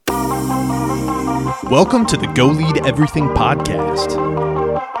Welcome to the Go Lead Everything podcast.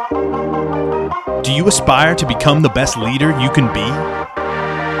 Do you aspire to become the best leader you can be?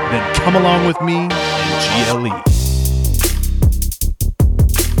 Then come along with me and GLE.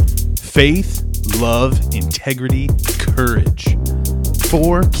 Faith, love, integrity, courage.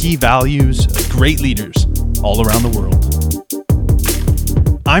 4 key values of great leaders all around the world.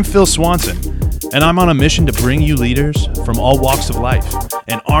 I'm Phil Swanson, and I'm on a mission to bring you leaders from all walks of life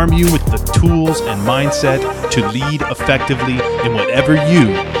and arm you with the tools and mindset to lead effectively in whatever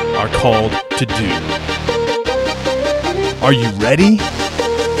you are called to do. Are you ready?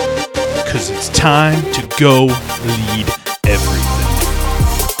 Because it's time to go lead everything.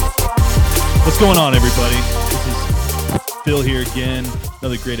 What's going on, everybody? This is Phil here again.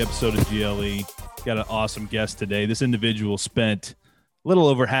 Another great episode of GLE. Got an awesome guest today. This individual spent a little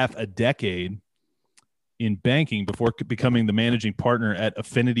over half a decade in banking before becoming the managing partner at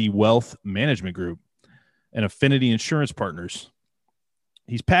Affinity Wealth Management Group and Affinity Insurance Partners.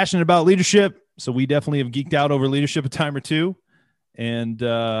 He's passionate about leadership, so we definitely have geeked out over leadership a time or two, and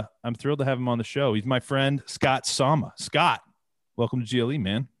I'm thrilled to have him on the show. He's my friend, Scott Sama. Scott, welcome to GLE,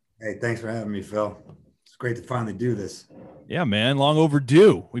 man. Hey, thanks for having me, Phil. It's great to finally do this. Yeah, man, long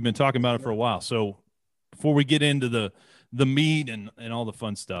overdue. We've been talking about it for a while. So before we get into the meat and all the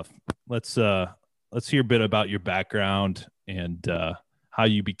fun stuff, let's hear a bit about your background and how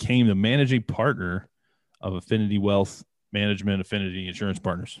you became the managing partner of Affinity Wealth Management, Affinity Insurance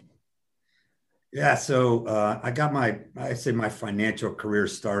Partners. Yeah, so I got my financial career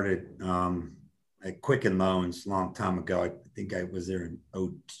started at Quicken Loans a long time ago. I think I was there in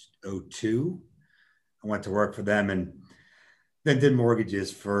 2002. I went to work for them and then did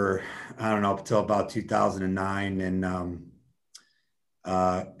mortgages for, up until about 2009. And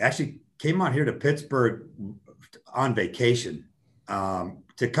actually came out here to Pittsburgh on vacation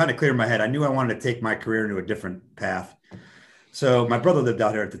to kind of clear my head. I knew I wanted to take my career into a different path. So my brother lived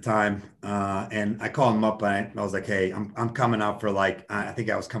out here at the time, and I called him up and I was like, hey, I'm coming out for I think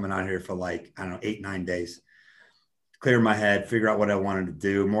I was coming out here for 8-9 days. Clear my head, figure out what I wanted to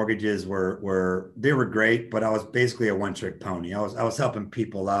do. Mortgages were great, but I was basically a one-trick pony. I was helping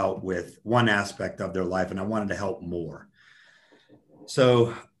people out with one aspect of their life, and I wanted to help more.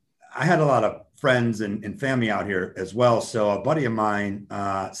 So I had a lot of friends and family out here as well. So a buddy of mine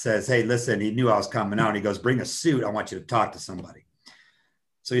says, hey, listen, he knew I was coming out. He goes, bring a suit. I want you to talk to somebody.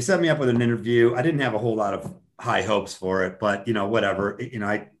 So he set me up with an interview. I didn't have a whole lot of high hopes for it, but whatever,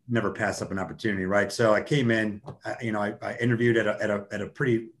 I never pass up an opportunity. Right. So I came in, I interviewed at a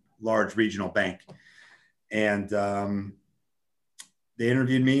pretty large regional bank, and they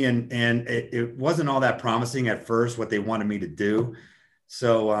interviewed me and it wasn't all that promising at first, what they wanted me to do.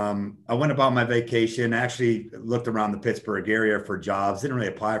 So I went about my vacation, actually looked around the Pittsburgh area for jobs, didn't really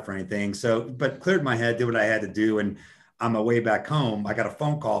apply for anything. But cleared my head, did what I had to do. And on my way back home, I got a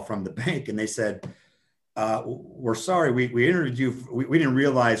phone call from the bank and they said, we're sorry, we interviewed you. We didn't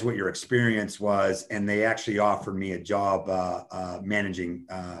realize what your experience was. And they actually offered me a job managing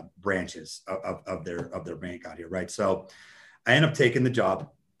branches of their bank out here. Right. So I ended up taking the job.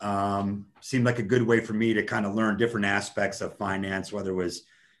 Seemed like a good way for me to kind of learn different aspects of finance, whether it was,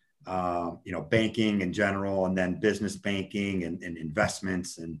 banking in general, and then business banking and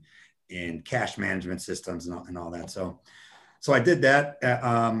investments and cash management systems and all that. So I did that,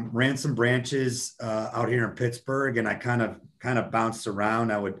 ran some branches out here in Pittsburgh, and I kind of bounced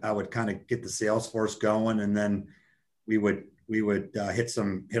around. I would kind of get the sales force going, and then we would hit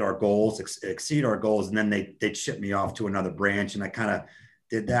our goals, exceed our goals, and then they'd ship me off to another branch, and I kind of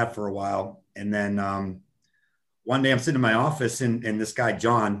did that for a while. And then one day I'm sitting in my office and this guy,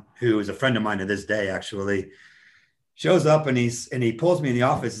 John, who is a friend of mine to this day, actually shows up and he pulls me in the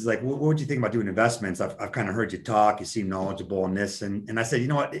office. He's like, what would you think about doing investments? I've kind of heard you talk. You seem knowledgeable in this. And I said, you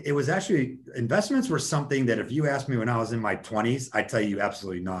know what? It was actually, investments were something that if you asked me when I was in my 20s, I'd tell you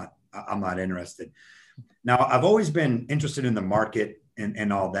absolutely not. I'm not interested. Now, I've always been interested in the market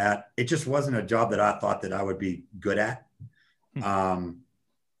and all that. It just wasn't a job that I thought that I would be good at.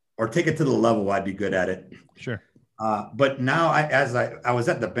 Or take it to the level I'd be good at it. Sure. But now as I was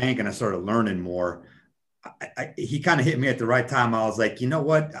at the bank and I started learning more, he kind of hit me at the right time. I was like, you know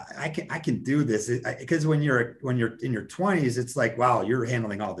what, I can do this. Because when you're in your 20s, it's like, wow, you're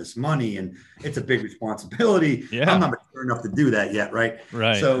handling all this money and it's a big responsibility. Yeah. I'm not mature enough to do that yet. Right.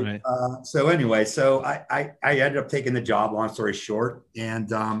 Right. So, right. So I ended up taking the job, long story short.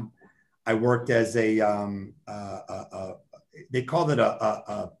 And I worked as they called it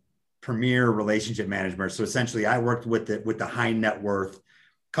a premier relationship management. So essentially I worked with the high net worth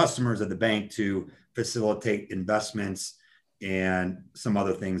customers of the bank to facilitate investments and some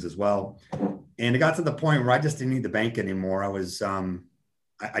other things as well. And it got to the point where I just didn't need the bank anymore.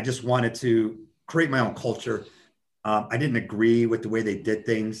 I just wanted to create my own culture. I didn't agree with the way they did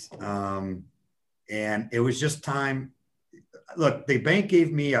things. And it was just time. Look, the bank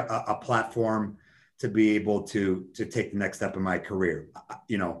gave me a platform to be able to take the next step in my career.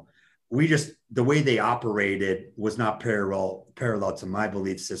 You know, the way they operated was not parallel to my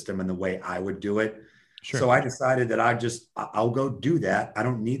belief system and the way I would do it. Sure. So I decided that I'll go do that. I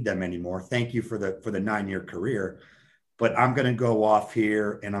don't need them anymore. Thank you for the 9-year career, but I'm going to go off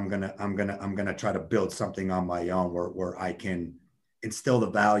here and I'm going to try to build something on my own where I can instill the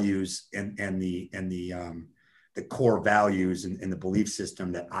values and the core values and the belief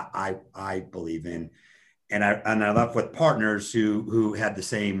system that I believe in. And I left with partners who had the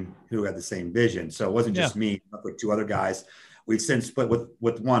same vision. So it wasn't just me, I left with 2 other guys. We've since split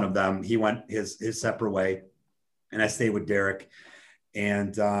with one of them. He went his separate way, and I stayed with Derek.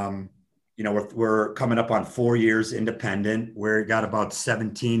 And you know, we're coming up on 4 years independent. We've got about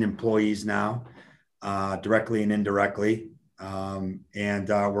 17 employees now, directly and indirectly, and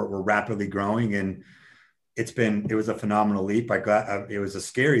we're rapidly growing. And it was a phenomenal leap. It was a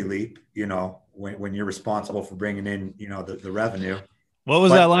scary leap, you know, when you're responsible for bringing in, you know, the revenue. What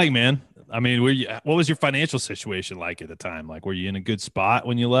was that like, man? I mean, what was your financial situation like at the time? Like, were you in a good spot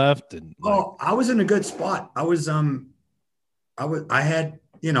when you left? And I was in a good spot. I was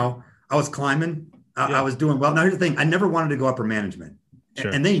climbing. I was doing well. Now here's the thing. I never wanted to go upper management.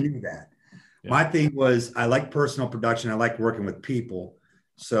 Sure. And they knew that. Yeah. My thing was I like personal production. I like working with people.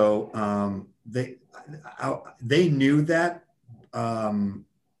 So they knew that.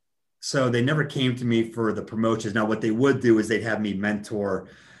 So they never came to me for the promotions. Now, what they would do is they'd have me mentor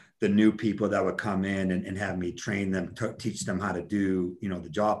the new people that would come in and have me train them, teach them how to do, you know, the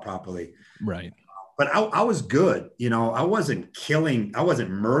job properly. Right. But I was good. You know, I wasn't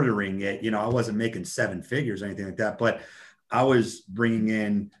murdering it. You know, I wasn't making 7 figures or anything like that, but I was bringing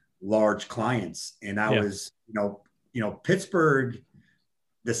in large clients, and I was, you know, Pittsburgh,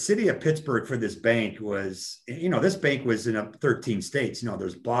 the city of Pittsburgh for this bank was, you know, this bank was in 13 states. You know,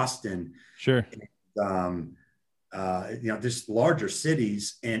 there's Boston, sure, and, you know, just larger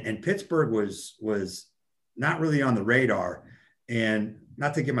cities, and Pittsburgh was not really on the radar. And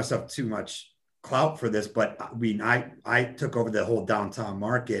not to give myself too much clout for this, but I mean, I took over the whole downtown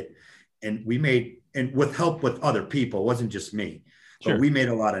market, and and with help with other people, it wasn't just me, but we made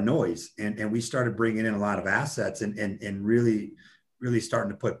a lot of noise, and we started bringing in a lot of assets and really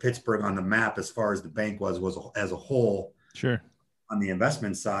starting to put Pittsburgh on the map as far as the bank was as a whole. Sure. On the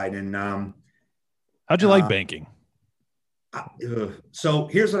investment side. And how'd you like banking? So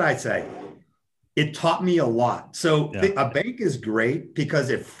here's what I'd say. It taught me a lot. So a bank is great because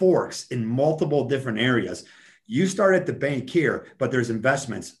it forks in multiple different areas. You start at the bank here, but there's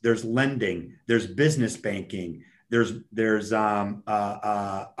investments, there's lending, there's business banking, there's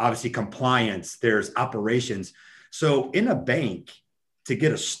obviously compliance, there's operations. So in a bank, to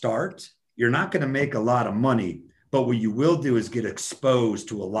get a start, you're not going to make a lot of money, but what you will do is get exposed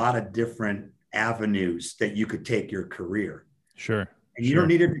to a lot of different avenues that you could take your career. Sure. And you don't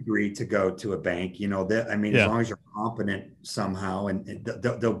need a degree to go to a bank, you know, as long as you're competent somehow, and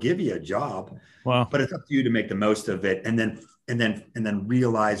they'll give you a job. Wow. But it's up to you to make the most of it, and then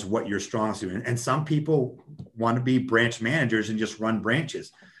realize what you're strong suit. And some people want to be branch managers and just run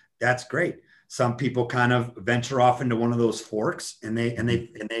branches. That's great. Some people kind of venture off into one of those forks, and they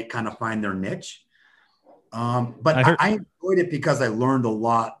kind of find their niche. But I enjoyed it because I learned a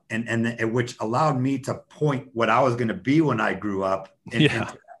lot, and which allowed me to point what I was going to be when I grew up into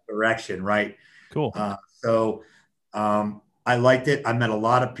that direction. Right. Cool. So I liked it. I met a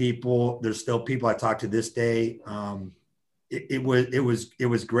lot of people. There's still people I talk to this day. It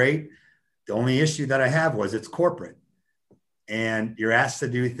was great. The only issue that I have was it's corporate. And you're asked to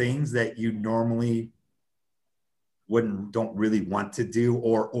do things that you normally don't really want to do,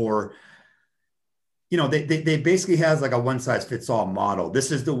 or you know, they basically has like a one size fits all model.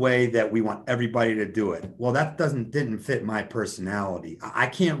 This is the way that we want everybody to do it. Well, that didn't fit my personality. I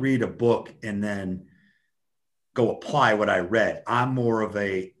can't read a book and then go apply what I read. I'm more of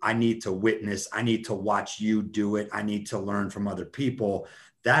I need to witness. I need to watch you do it. I need to learn from other people.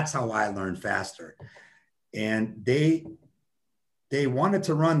 That's how I learn faster. And they wanted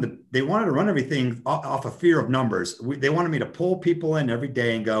to run everything off of fear of numbers. They wanted me to pull people in every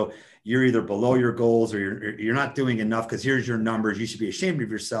day and go, you're either below your goals or you're not doing enough because here's your numbers. You should be ashamed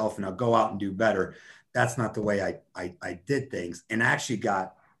of yourself and now go out and do better. That's not the way I did things. And actually the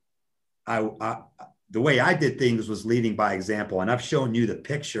way I did things was leading by example. And I've shown you the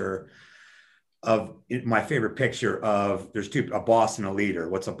picture my favorite picture of there's a boss and a leader.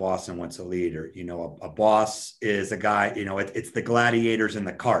 What's a boss and what's a leader? A boss is a guy, it's the gladiators in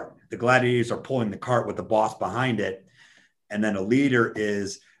the cart. The gladiators are pulling the cart with the boss behind it. And then a leader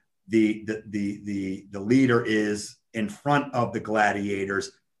is the leader is in front of the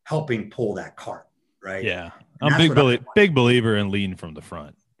gladiators helping pull that cart. Right. Yeah. I'm big believer in leading from the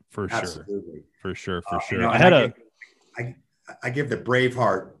front for Absolutely. sure. For sure. I give the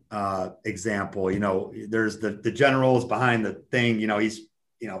Braveheart example. There's the generals behind the thing. He's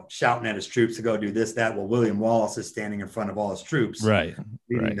shouting at his troops to go do this, that. Well, William Wallace is standing in front of all his troops,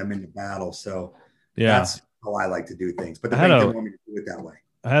 leading them into battle. So that's how I like to do things. But the bank didn't want me to do it that way.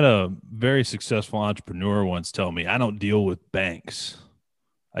 I had a very successful entrepreneur once tell me, I don't deal with banks,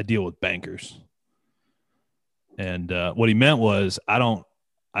 I deal with bankers. And what he meant was, I don't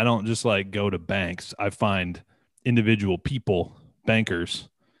just like go to banks. I find individual people, bankers,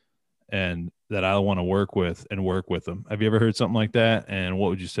 and that I want to work with them. Have you ever heard something like that? And what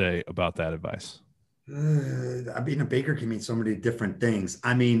would you say about that advice? A banker can mean so many different things.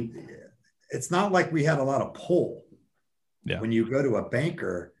 I mean, it's not like we had a lot of pull. Yeah. When you go to a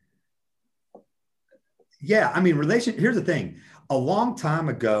banker. Yeah. I mean, here's the thing. A long time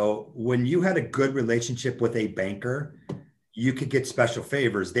ago, when you had a good relationship with a banker, you could get special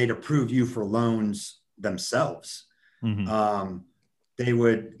favors. They'd approve you for loans themselves. Mm-hmm. They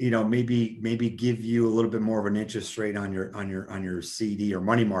would, maybe give you a little bit more of an interest rate on your CD or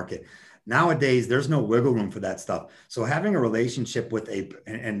money market. Nowadays, there's no wiggle room for that stuff. So having a relationship with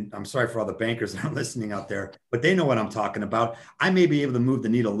and I'm sorry for all the bankers that are listening out there, but they know what I'm talking about. I may be able to move the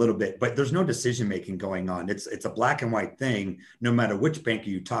needle a little bit, but there's no decision-making going on. It's a black and white thing, no matter which banker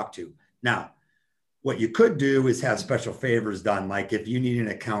you talk to. Now, what you could do is have special favors done. Like if you need an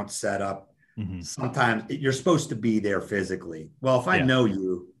account set up, mm-hmm. sometimes you're supposed to be there physically. Well, if I know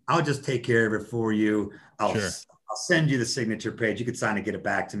you, I'll just take care of it for you. I'll send you the signature page. You could sign and get it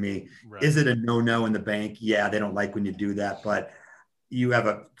back to me. Right. Is it a no in the bank? Yeah, they don't like when you do that, but you have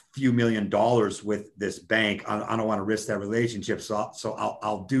a few $1 million with this bank. I don't want to risk that relationship. So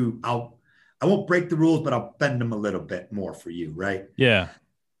I won't break the rules, but I'll bend them a little bit more for you. Right. Yeah.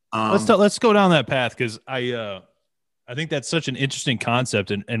 Let's go down that path. Cause I think that's such an interesting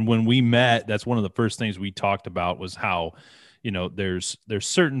concept. And when we met, that's one of the first things we talked about was how, there's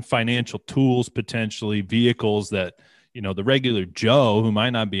certain financial tools, potentially vehicles that, the regular Joe who might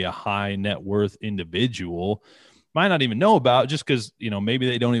not be a high net worth individual might not even know about, just because, maybe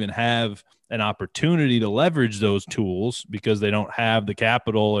they don't even have an opportunity to leverage those tools because they don't have the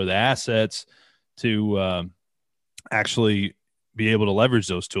capital or the assets to actually be able to leverage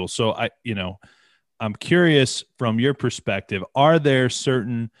those tools. So I'm curious from your perspective, are there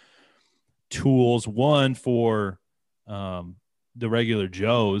certain tools, one for the regular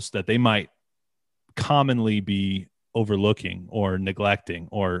Joes that they might commonly be overlooking or neglecting,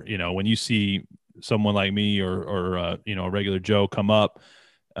 or, when you see someone like me or a regular Joe come up,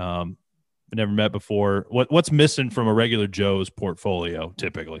 never met before, what's missing from a regular Joe's portfolio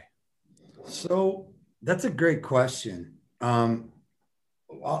typically? So that's a great question.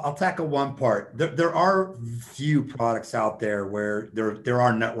 I'll tackle one part. There are few products out there where there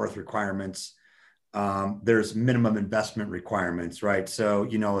are net worth requirements. There's minimum investment requirements, right? So,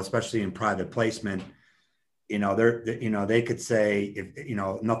 especially in private placement, they could say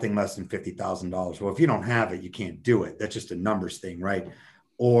if, nothing less than $50,000. Well, if you don't have it, you can't do it. That's just a numbers thing, right?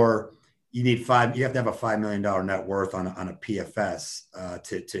 Or you have to have a $5 million net worth on a PFS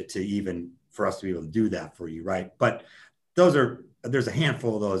to even for us to be able to do that for you, right? But there's a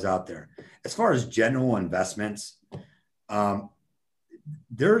handful of those out there. As far as general investments,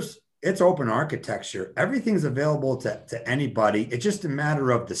 it's open architecture. Everything's available to anybody. It's just a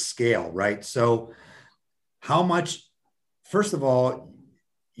matter of the scale, right? So how much, first of all,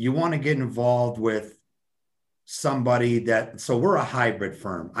 you want to get involved with somebody so we're a hybrid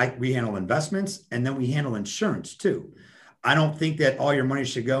firm. We handle investments and then we handle insurance too. I don't think that all your money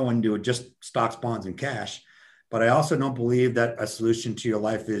should go into just stocks, bonds, and cash. But I also don't believe that a solution to your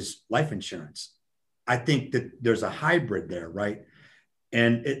life is life insurance. I think that there's a hybrid there, right?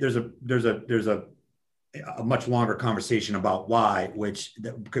 And there's a much longer conversation about why, which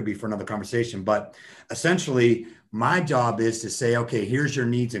that could be for another conversation. But essentially, my job is to say, okay, here's your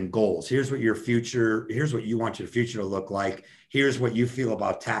needs and goals. Here's what you want your future to look like. Here's what you feel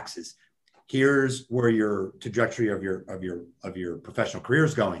about taxes. Here's where your trajectory of your professional career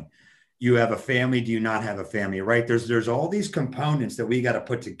is going. You have a family. Do you not have a family? Right. There's all these components that we got to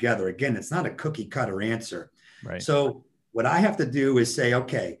put together. Again, it's not a cookie cutter answer. Right. So what I have to do is say,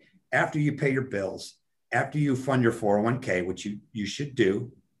 okay, after you pay your bills, after you fund your 401k, which you should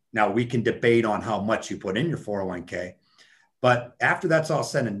do, Now we can debate on how much you put in your 401k, but after that's all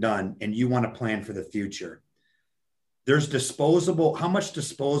said and done, and you want to plan for the future, there's how much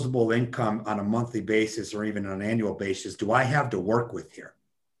disposable income on a monthly basis or even on an annual basis do I have to work with here?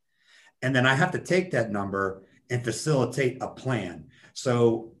 And then I have to take that number and facilitate a plan.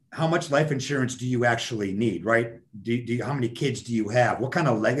 So how much life insurance do you actually need, right? How many kids do you have? What kind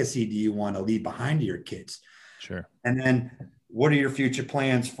of legacy do you want to leave behind to your kids? Sure. And then what are your future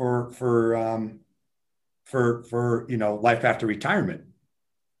plans for life after retirement?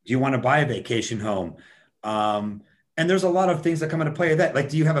 Do you want to buy a vacation home? And there's a lot of things that come into play with that. Like,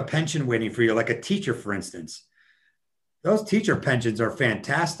 do you have a pension waiting for you? Like a teacher, for instance, those teacher pensions are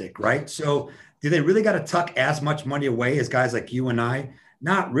fantastic, right? So do they really got to tuck as much money away as guys like you and I?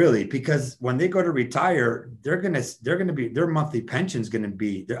 Not really, because when they go to retire, their monthly pension's going to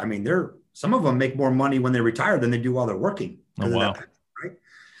be, some of them make more money when they retire than they do while they're working. Oh, wow. Right.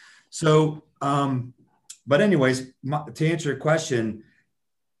 So, but anyways, to answer your question,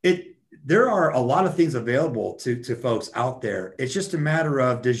 there are a lot of things available to folks out there. It's just a matter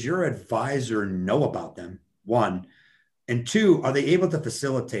of, does your advisor know about them? One, and two, are they able to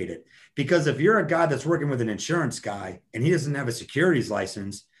facilitate it? Because if you're a guy that's working with an insurance guy and he doesn't have a securities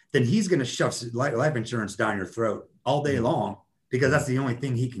license, then he's going to shove life insurance down your throat all day long, because that's the only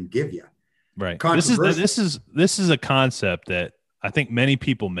thing he can give you. Right. This is a concept that I think many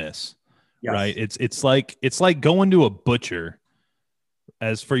people miss. Yes. Right. It's like going to a butcher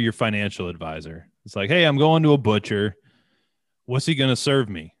as for your financial advisor. It's like, hey, I'm going to a butcher. What's he going to serve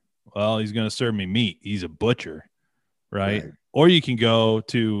me? Well, he's going to serve me meat. He's a butcher. Right. Or you can go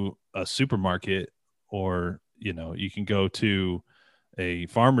to a supermarket, or, you can go to a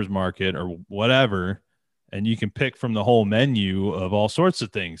farmer's market or whatever, and you can pick from the whole menu of all sorts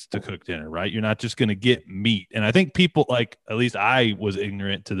of things to cook dinner, right? You're not just going to get meat. And I think people, like, at least I was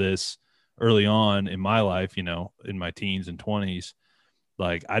ignorant to this early on in my life, in my teens and 20s.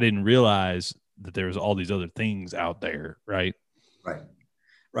 Like, I didn't realize that there was all these other things out there. Right.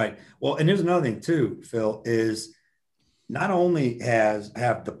 Right. Well, and here's another thing too, Phil, is not only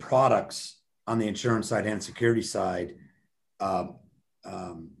have the products on the insurance side and security side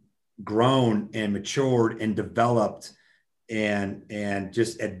grown and matured and developed and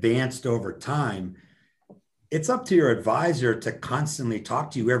just advanced over time, it's up to your advisor to constantly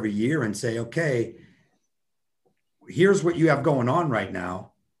talk to you every year and say, okay, here's what you have going on right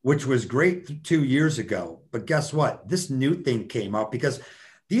now, which was great 2 years ago. But guess what? This new thing came up because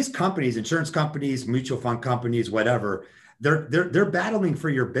these companies, insurance companies, mutual fund companies, whatever, they're battling for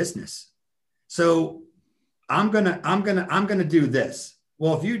your business. So I'm gonna do this.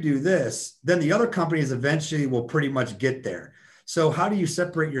 Well, if you do this, then the other companies eventually will pretty much get there. So how do you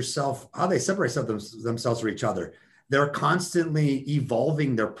separate yourself? How they separate themselves from each other? They're constantly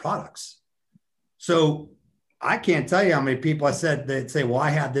evolving their products. So I can't tell you how many people they'd say, well,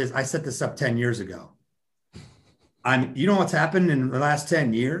 I set this up 10 years ago. You know what's happened in the last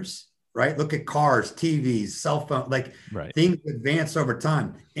 10 years, right? Look at cars, TVs, cell phone, things advance over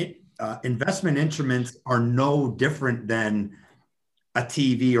time. Investment instruments are no different than a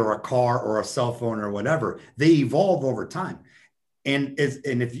TV or a car or a cell phone or whatever. They evolve over time. And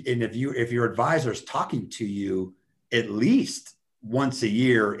if your advisor is talking to you at least once a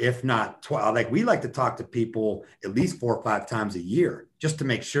year, if not 12, like we like to talk to people at least 4 or 5 times a year, just to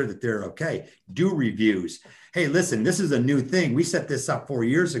make sure that they're okay. Do reviews. Hey, listen, this is a new thing. We set this up 4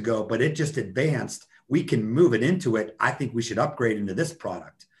 years ago, but it just advanced. We can move it into it. I think we should upgrade into this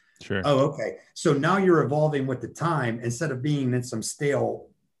product. Sure. Oh, okay. So now you're evolving with the time instead of being in some stale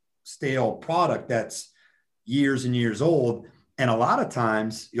product that's years and years old. And a lot of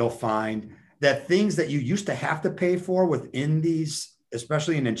times you'll find that things that you used to have to pay for within these,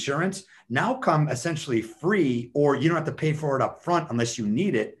 especially in insurance, now come essentially free, or you don't have to pay for it up front unless you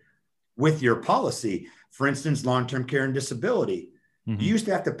need it with your policy. For instance, long-term care and disability. Mm-hmm. You used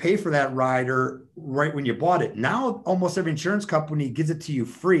to have to pay for that rider right when you bought it. Now, almost every insurance company gives it to you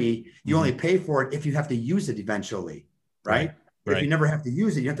free. You only pay for it if you have to use it eventually, right? If you never have to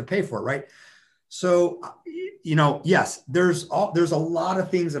use it, you have to pay for it, right? So, yes, there's a lot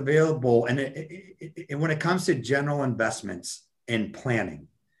of things available. And when it comes to general investments and planning,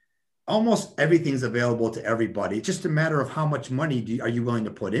 almost everything's available to everybody. It's just a matter of how much money are you willing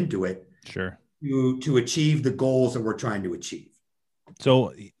to put into it. Sure. To achieve the goals that we're trying to achieve.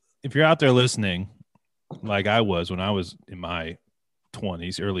 So if you're out there listening, like I was when I was in my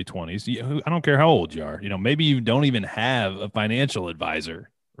 20s, early 20s, I don't care how old you are, maybe you don't even have a financial advisor,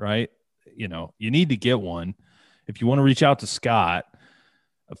 right? You need to get one. If you want to reach out to Scott,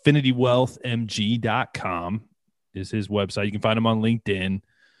 affinitywealthmg.com is his website. You can find him on LinkedIn.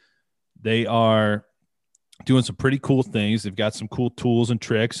 They are doing some pretty cool things. They've got some cool tools and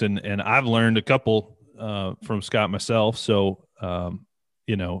tricks, and I've learned a couple from Scott myself. So,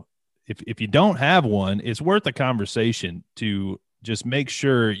 you know, if you don't have one, it's worth a conversation to just make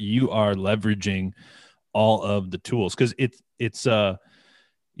sure you are leveraging all of the tools, because it's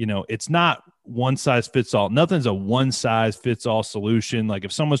you know, it's not one size fits all. Nothing's a one size fits all solution. Like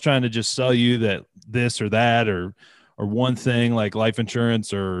if someone's trying to just sell you that this or that or one thing like life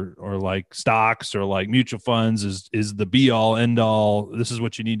insurance or like stocks or like mutual funds is the be all end all. This is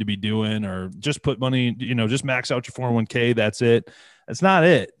what you need to be doing, or just put money, you know, just max out your 401k. That's it. That's not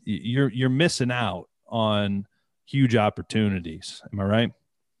it. You're missing out on huge opportunities. Am I right?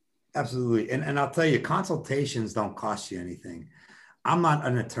 Absolutely. And I'll tell you, consultations don't cost you anything. I'm not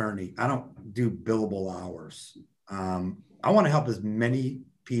an attorney. I don't do billable hours. I want to help as many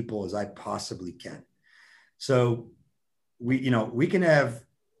people as I possibly can. So we can have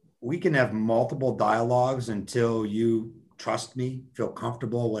multiple dialogues until you trust me, feel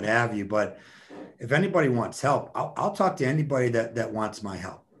comfortable, what have you. But if anybody wants help, I'll talk to anybody that wants my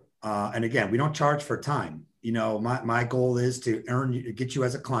help. And again, we don't charge for time. You know, my goal is to get you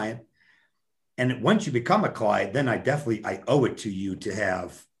as a client. And once you become a client, then I owe it to you to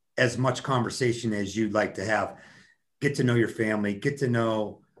have as much conversation as you'd like to have. Get to know your family, get to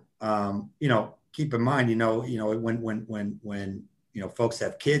know, keep in mind, when folks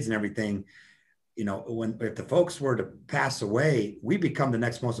have kids and everything, if the folks were to pass away, we become the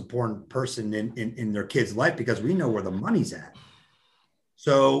next most important person in their kid's life because we know where the money's at.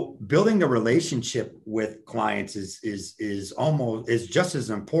 So building a relationship with clients is just as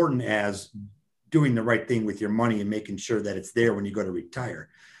important as doing the right thing with your money and making sure that it's there when you go to retire.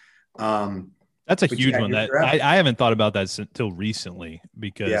 That's a huge one that I haven't thought about that until recently,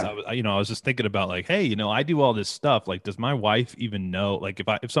 because I was just thinking about like, hey, I do all this stuff. Like, does my wife even know, like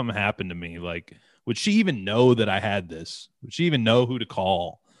if something happened to me, like, would she even know that I had this? Would she even know who to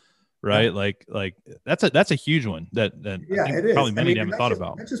call? Right. Yeah. Like that's a huge one that it is. Probably many haven't thought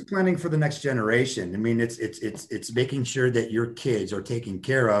about. That's just planning for the next generation. I mean, it's making sure that your kids are taken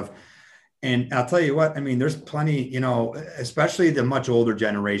care of. And I'll tell you what, I mean, there's plenty, especially the much older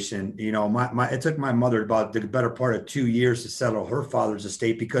generation, it took my mother about the better part of 2 years to settle her father's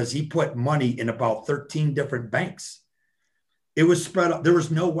estate because he put money in about 13 different banks. It was spread out. There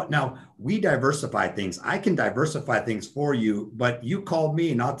was now we diversify things. I can diversify things for you, but you called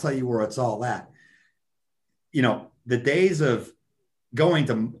me and I'll tell you where it's all at. The days of going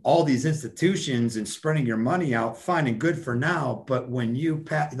to all these institutions and spreading your money out, fine and good for now. But when you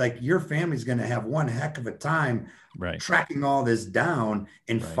your family's going to have one heck of a time tracking all this down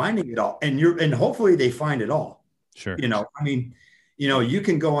and finding it all. And hopefully they find it all. Sure. You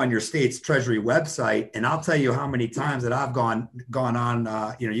can go on your state's treasury website and I'll tell you how many times that I've gone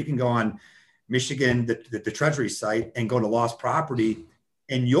on, you can go on Michigan, the treasury site and go to lost property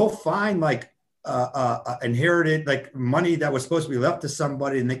and you'll find inherited money that was supposed to be left to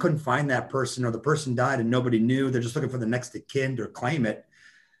somebody and they couldn't find that person or the person died and nobody knew. They're just looking for the next of kin to claim it.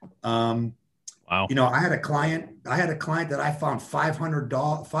 Wow. I had a client that I found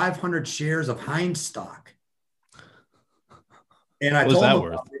 500 shares of Heinz stock. And I told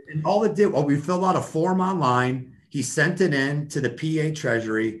him, and all it did, we filled out a form online. He sent it in to the PA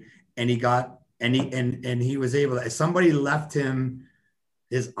Treasury and he was able to, somebody left him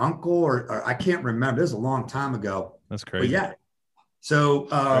his uncle or I can't remember. This is a long time ago. That's crazy. But yeah. So,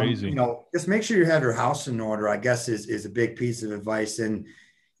 just make sure you have your house in order, I guess is a big piece of advice. And,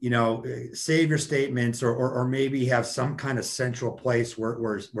 save your statements or maybe have some kind of central place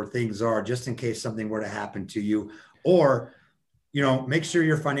where things are just in case something were to happen to you, or, make sure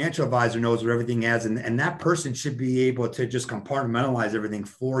your financial advisor knows what everything is. And that person should be able to just compartmentalize everything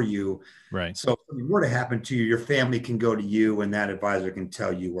for you. Right. So if something were to happen to you, your family can go to you and that advisor can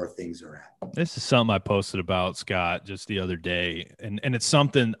tell you where things are at. This is something I posted about, Scott, just the other day. And it's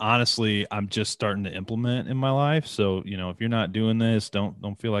something, honestly, I'm just starting to implement in my life. So, if you're not doing this,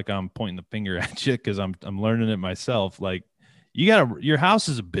 don't feel like I'm pointing the finger at you because I'm learning it myself. Like your house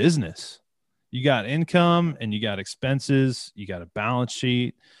is a business. You got income and you got expenses. You got a balance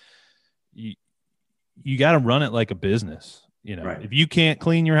sheet. You got to run it like a business. If you can't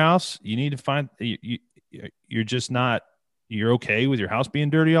clean your house, you need to find you're just not, you're okay with your house being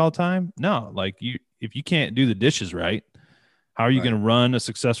dirty all the time. No, if you can't do the dishes right, how are you going to run a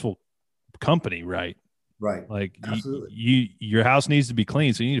successful company? Right. Right. Absolutely. Your house needs to be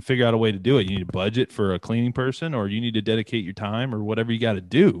clean. So you need to figure out a way to do it. You need to budget for a cleaning person, or you need to dedicate your time or whatever you got to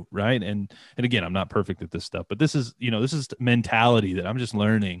do. Right. And again, I'm not perfect at this stuff, but this is mentality that I'm just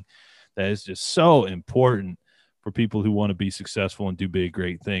learning that is just so important for people who want to be successful and do big,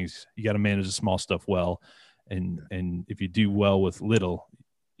 great things. You got to manage the small stuff well. And if you do well with little,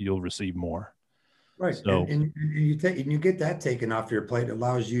 you'll receive more. Right. So And you get that taken off your plate. It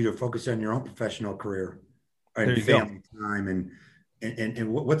allows you to focus on your own professional career there and you go. family time and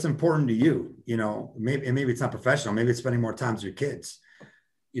what's important to you. Maybe it's not professional. Maybe it's spending more time with your kids.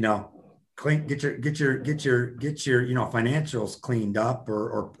 Get your financials cleaned up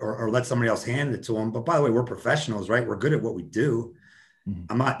or let somebody else hand it to them. But by the way, we're professionals, right? We're good at what we do. Mhm.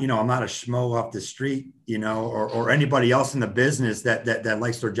 I'm not a schmo off the street, or anybody else in the business that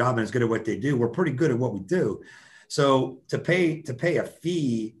likes their job and is good at what they do. We're pretty good at what we do. So to pay a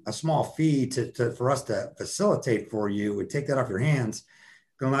fee, a small fee for us to facilitate for you and take that off your hands, it's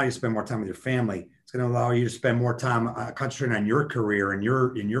going to allow you to spend more time with your family. It's going to allow you to spend more time concentrating on your career and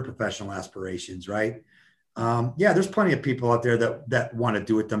your professional aspirations, right? There's plenty of people out there that want to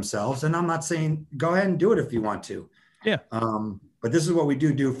do it themselves. And I'm not saying go ahead and do it if you want to. Yeah. But this is what we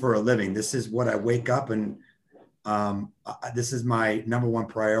do for a living. This is what I wake up and this is my number one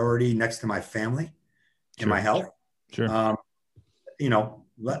priority next to my family and my health. Sure.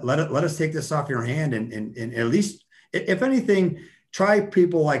 Let us take this off your hand and at least, if anything, try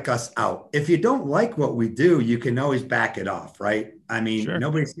people like us out. If you don't like what we do, you can always back it off, right? I mean, Sure.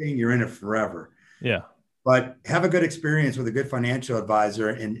 Nobody's saying you're in it forever. Yeah. But have a good experience with a good financial advisor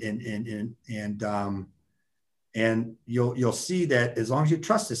and you'll see that as long as you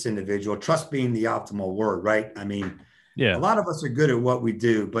trust this individual, trust being the optimal word, right? I mean, Yeah. a lot of us are good at what we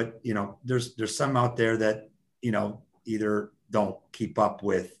do, but there's some out there that, either don't keep up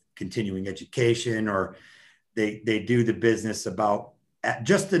with continuing education or they do the business about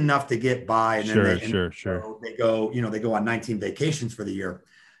just enough to get by. And then they go on 19 vacations for the year.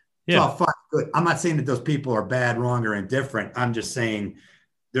 Yeah. It's all fine, good. I'm not saying that those people are bad, wrong, or indifferent. I'm just saying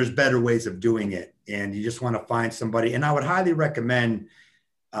there's better ways of doing it. And you just want to find somebody. And I would highly recommend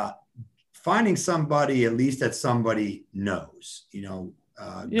finding somebody, at least that somebody knows, Google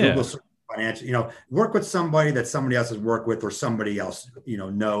financial, work with somebody that somebody else has worked with or somebody else,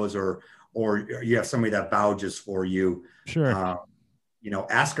 knows, or you have somebody that vouches for you. Sure.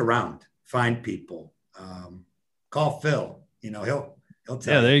 Ask around, find people, call Phil, he'll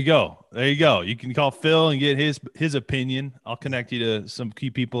tell you. There you go. You can call Phil and get his opinion. I'll connect you to some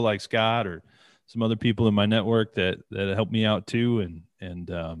key people like Scott or some other people in my network that help me out too. And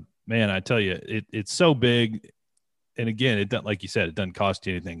man, I tell you, it's so big. And again, it doesn't, like you said, it doesn't cost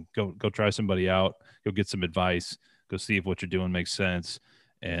you anything. Go try somebody out, go get some advice, go see if what you're doing makes sense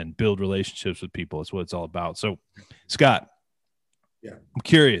and build relationships with people. That's what it's all about. So Scott, I'm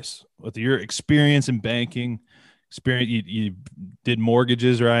curious with your experience in banking, you did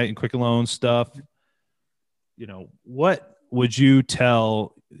mortgages, right? And quick loan stuff. What would you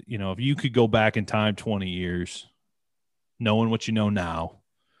tell, if you could go back in time 20 years, knowing what you know now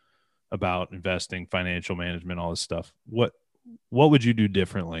about investing, financial management, all this stuff, what would you do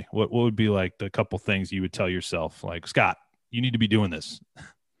differently? What would be like the couple things you would tell yourself, like, Scott, you need to be doing this?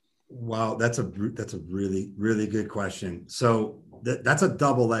 Wow. That's a really, really good question. So that's a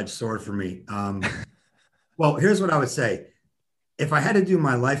double-edged sword for me. Well, here's what I would say. If I had to do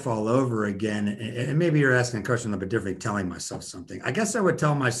my life all over again, and maybe you're asking a question a little bit differently, telling myself something, I guess I would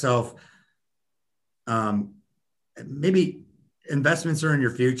tell myself, maybe investments are in your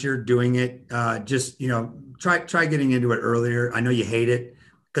future, doing it, just, try getting into it earlier. I know you hate it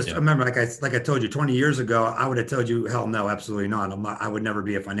because remember, like I told you 20 years ago, I would have told you, hell no, absolutely not. I would never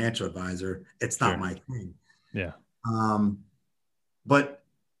be a financial advisor. It's not my thing. Yeah. But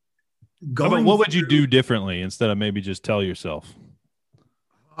what would you do differently instead of maybe just tell yourself?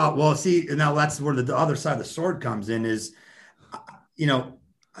 Well, see, now that's where the other side of the sword comes in is,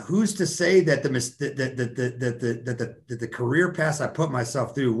 who's to say that the career path I put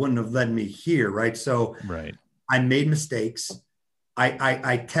myself through wouldn't have led me here, right? So I made mistakes.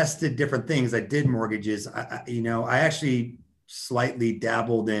 I tested different things. I did mortgages. I actually slightly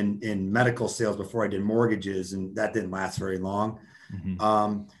dabbled in medical sales before I did mortgages, and that didn't last very long.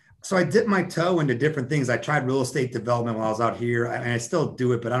 Mm-hmm. So I dipped my toe into different things. I tried real estate development while I was out here. I still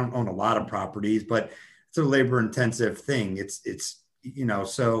do it, but I don't own a lot of properties, but it's a labor intensive thing.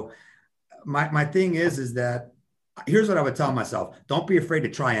 So my thing is that here's what I would tell myself. Don't be afraid to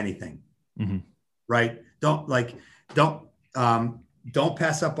try anything, right? Don't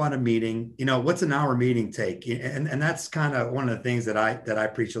pass up on a meeting. What's an hour meeting take? And that's kind of one of the things that I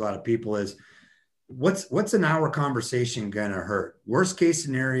preach to a lot of people is, what's an hour conversation going to hurt? Worst case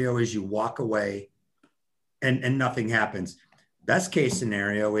scenario is you walk away and nothing happens. Best case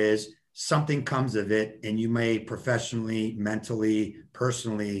scenario is something comes of it and you may professionally, mentally,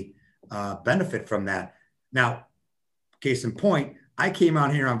 personally benefit from that. Now, case in point, I came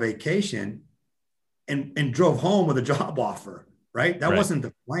out here on vacation and drove home with a job offer, right? That wasn't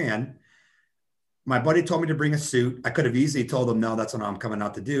the plan. My buddy told me to bring a suit. I could have easily told him, no, that's what I'm coming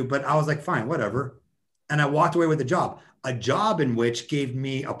out to do. But I was like, fine, whatever. And I walked away with a job in which gave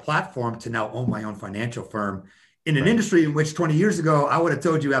me a platform to now own my own financial firm in an industry in which 20 years ago, I would have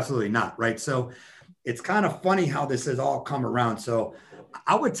told you absolutely not, right? So it's kind of funny how this has all come around. So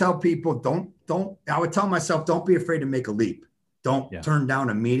I would tell people, I would tell myself, don't be afraid to make a leap. Don't turn down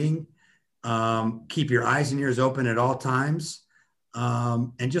a meeting. Keep your eyes and ears open at all times.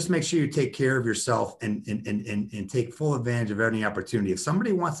 And just make sure you take care of yourself and take full advantage of any opportunity. If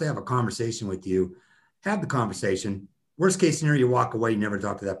somebody wants to have a conversation with you, have the conversation. Worst case scenario, you walk away, you never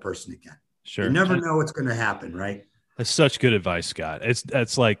talk to that person again. Sure. You never know what's going to happen, right? That's such good advice, Scott.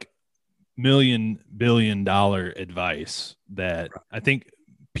 That's like billion-dollar advice that I think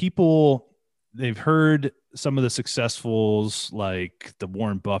people, they've heard some of the successfuls like the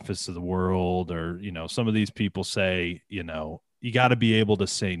Warren Buffetts of the world, or, some of these people say, you got to be able to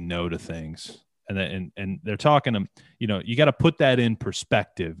say no to things. And they're talking to, you got to put that in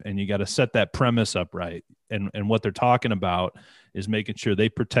perspective, and you got to set that premise up right. And what they're talking about is making sure they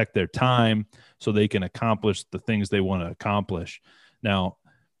protect their time so they can accomplish the things they want to accomplish. Now,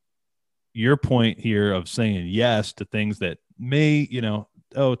 your point here of saying yes to things that may,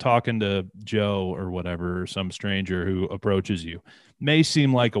 talking to Joe or whatever, or some stranger who approaches you may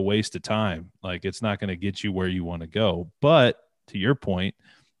seem like a waste of time. Like it's not going to get you where you want to go. But to your point,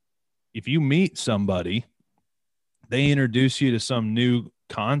 if you meet somebody, they introduce you to some new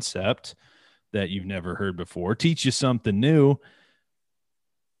concept that you've never heard before, teach you something new,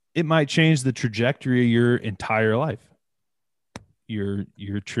 it might change the trajectory of your entire life. Your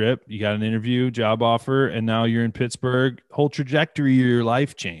trip, you got an interview, job offer, and now you're in Pittsburgh. Whole trajectory of your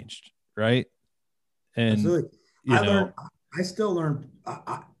life changed, right? And absolutely. I still learn.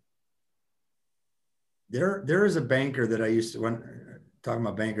 There is a banker that I used to, when talking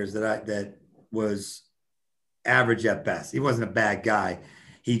about bankers, that was average at best. He wasn't a bad guy.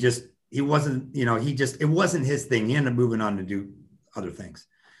 He wasn't, it wasn't his thing. He ended up moving on to do other things.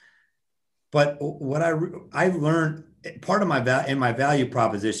 But what I learned, part of my value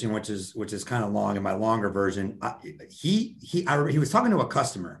proposition, which is kind of long in my longer version, he was talking to a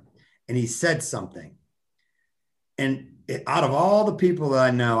customer, and he said something, and out of all the people that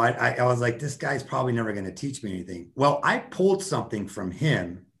I know, I was like, this guy's probably never going to teach me anything. Well, I pulled something from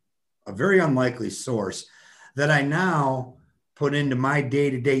him, a very unlikely source, that I now put into my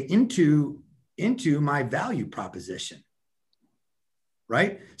day-to-day, into my value proposition.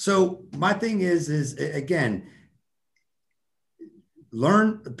 Right. So my thing is again,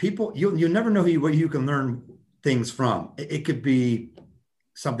 learn people. You'll never know where you can learn things from. It could be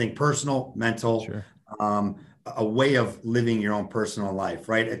something personal, mental, sure. A way of living your own personal life.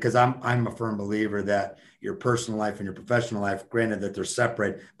 Right. Because I'm a firm believer that your personal life and your professional life, granted that they're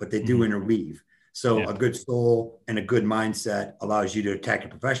separate, but they do interweave. So a good soul and a good mindset allows you to attack your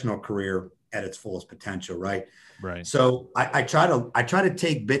professional career at its fullest potential. Right. Right. So I try to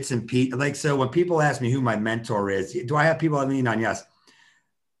take bits and pieces. Like, so when people ask me who my mentor is, do I have people I lean on? Yes.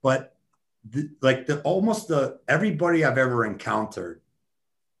 But everybody I've ever encountered,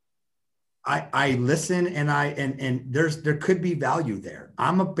 I listen, and there could be value there.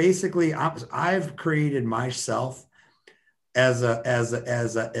 I've created myself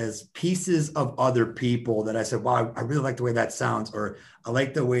as pieces of other people that I said, wow, I really like the way that sounds, or I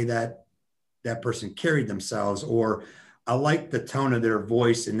like the way that person carried themselves, or I like the tone of their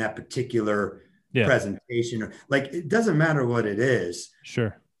voice in that particular presentation. Like, it doesn't matter what it is.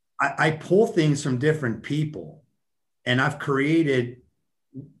 Sure. I pull things from different people, and I've created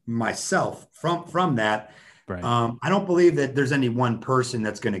myself from that. Right. I don't believe that there's any one person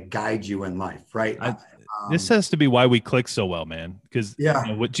that's going to guide you in life. Right. This has to be why we click so well, man. Because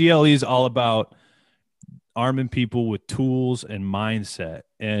what GLE is all about, arming people with tools and mindset.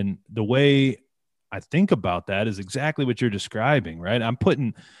 And the way I think about that is exactly what you're describing, right?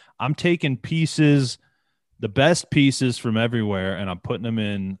 I'm taking pieces, the best pieces from everywhere, and I'm putting them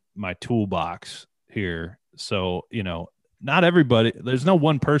in my toolbox here. So, not everybody, there's no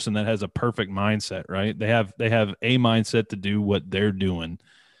one person that has a perfect mindset, right? They have a mindset to do what they're doing.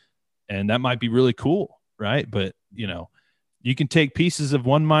 And that might be really cool, right? But, you can take pieces of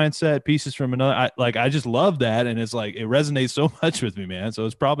one mindset, pieces from another. I just love that. And it's like, it resonates so much with me, man. So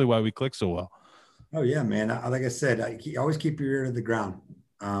it's probably why we click so well. Oh yeah, man. Like I said, always keep your ear to the ground.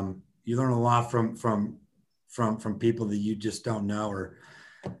 You learn a lot from people that you just don't know,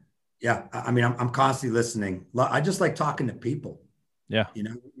 I'm constantly listening. I just like talking to people. Yeah.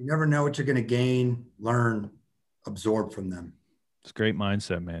 You never know what you're going to gain, learn, absorb from them. It's a great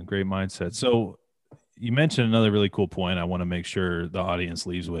mindset, man. Great mindset. So you mentioned another really cool point I want to make sure the audience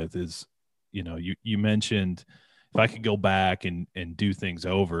leaves with is, you mentioned if I could go back and do things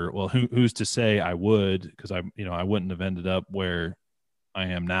over, well, who's to say I would, because I wouldn't have ended up where I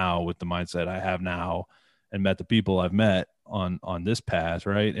am now with the mindset I have now and met the people I've met on this path.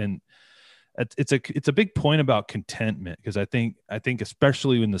 Right. And it's a big point about contentment, because I think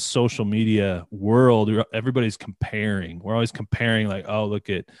especially in the social media world, everybody's comparing. We're always comparing, like, oh, look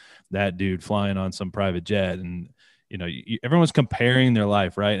at that dude flying on some private jet, and everyone's comparing their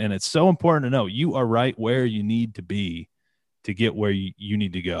life, right? And it's so important to know you are right where you need to be to get where you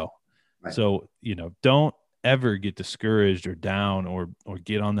need to go. Right. So don't ever get discouraged or down or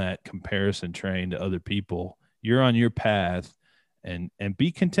get on that comparison train to other people. You're on your path. And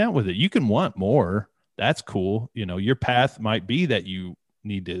be content with it. You can want more. That's cool. Your path might be that you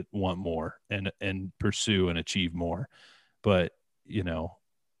need to want more and pursue and achieve more. But,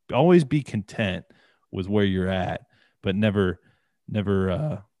 always be content with where you're at, but never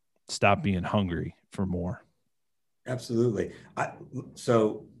stop being hungry for more. Absolutely.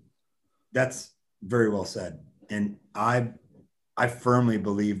 So that's very well said. And I firmly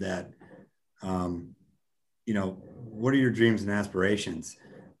believe that, what are your dreams and aspirations?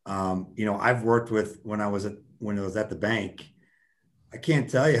 I've worked with when I was at the bank. I can't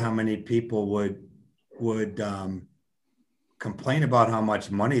tell you how many people would complain about how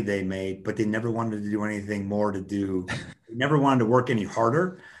much money they made, but they never wanted to do anything more they never wanted to work any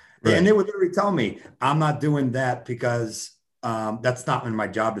harder. Right. And they would literally tell me, I'm not doing that because that's not in my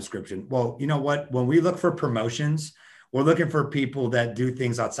job description. Well, you know what? When we look for promotions, we're looking for people that do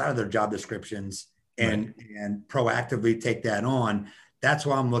things outside of their job descriptions and proactively take that on. That's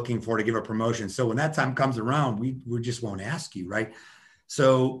what I'm looking for to give a promotion. So when that time comes around, we just won't ask you, right?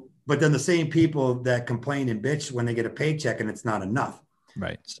 So, but then the same people that complain and bitch when they get a paycheck and it's not enough.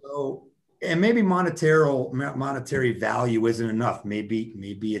 Right. So, and maybe monetary value isn't enough. Maybe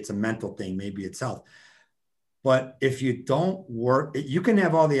it's a mental thing. Maybe it's health. But if you don't work, you can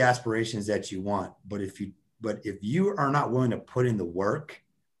have all the aspirations that you want. But if you are not willing to put in the work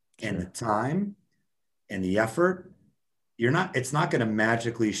and the time and the effort, it's not going to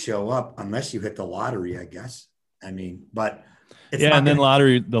magically show up unless you hit the lottery, I guess. I mean, but it's and then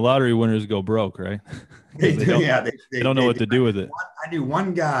the lottery winners go broke, right? They do. They don't know what to do with it. I knew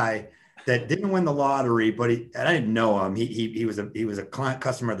one guy that didn't win the lottery, but and I didn't know him. He was a client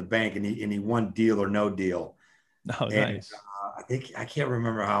customer of the bank, and he won Deal or No Deal. Oh, nice. I can't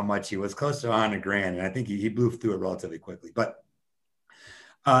remember how much he was, close to $100,000, and I think he blew through it relatively quickly. But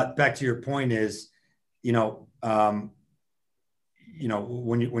back to your point is, when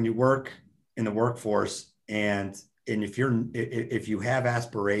you work in the workforce and if you have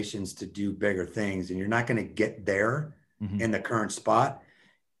aspirations to do bigger things and you're not going to get there in the current spot,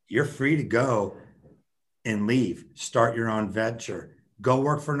 you're free to go and leave, start your own venture, go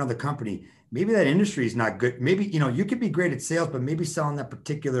work for another company. Maybe that industry is not good. Maybe, you could be great at sales, but maybe selling that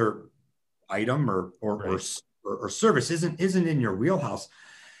particular item or service isn't in your wheelhouse.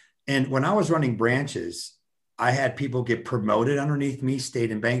 And when I was running branches, I had people get promoted underneath me,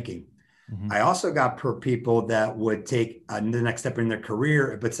 stayed in banking. Mm-hmm. I also got people that would take the next step in their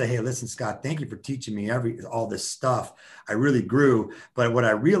career, but say, hey, listen, Scott, thank you for teaching me all this stuff. I really grew. But what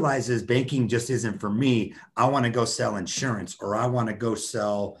I realized is banking just isn't for me. I want to go sell insurance, or I want to go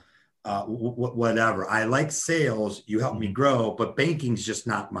sell whatever. I like sales. You help me grow, but banking's just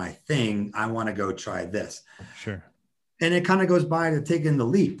not my thing. I want to go try this. Sure. And it kind of goes by to taking the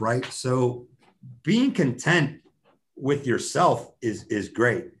leap, right? So being content with yourself is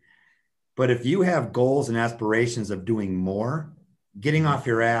great. But if you have goals and aspirations of doing more, getting off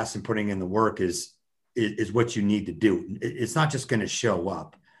your ass and putting in the work is what you need to do. It's not just going to show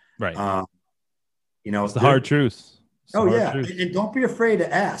up. Right. It's the hard truth. Truth. And don't be afraid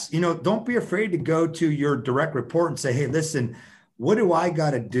to ask. Don't be afraid to go to your direct report and say, hey, listen, what do I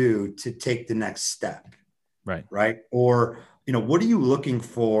got to do to take the next step? Right. Or, what are you looking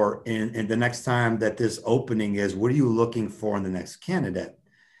for in the next time that this opening is? What are you looking for in the next candidate?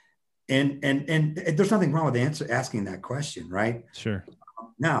 And there's nothing wrong with asking that question, right? Sure.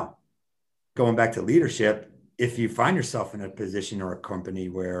 Now, going back to leadership, if you find yourself in a position or a company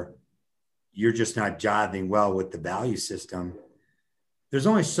where you're just not jiving well with the value system, there's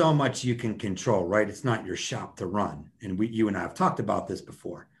only so much you can control, right? It's not your shop to run. And you and I have talked about this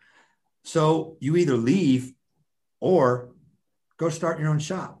before. So you either leave or go start your own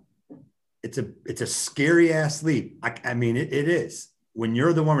shop. It's a scary ass leap. I mean, it is when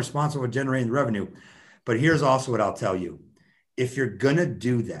you're the one responsible for generating the revenue. But here's also what I'll tell you. If you're going to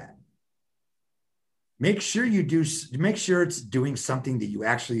do that, make sure it's doing something that you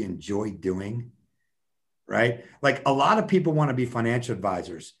actually enjoy doing, right? Like a lot of people want to be financial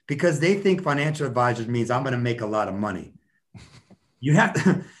advisors because they think financial advisors means I'm going to make a lot of money. You have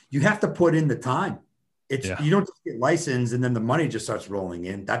to, you have to put in the time. You don't just get licensed and then the money just starts rolling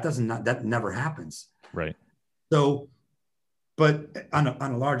in. That never happens. Right. So, but on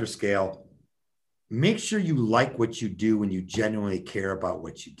a larger scale, make sure you like what you do and you genuinely care about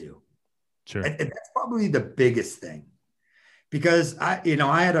what you do. Sure. And that's probably the biggest thing, because I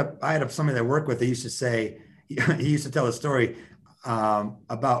had somebody that I worked with. They used to say, he used to tell a story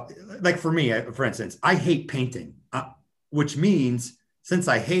about, like, for me, for instance, I hate painting, which means since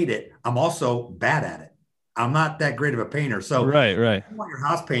I hate it, I'm also bad at it. I'm not that great of a painter. So right. If you want your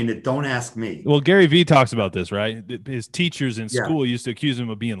house painted, don't ask me. Well, Gary Vee talks about this, right? His teachers in school used to accuse him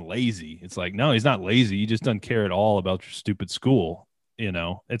of being lazy. It's like, no, he's not lazy. He just doesn't care at all about your stupid school.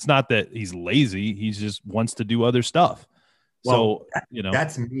 It's not that he's lazy. He just wants to do other stuff. Well,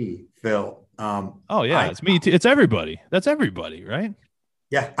 that's me, Phil. It's me too. It's everybody. That's everybody, right?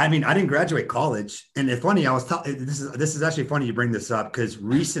 Yeah, I mean, I didn't graduate college, and it's funny. This is actually funny you bring this up, because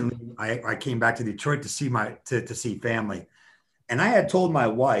recently I came back to Detroit to see family, and I had told my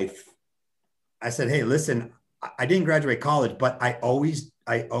wife, I said, "Hey, listen, I didn't graduate college, but I always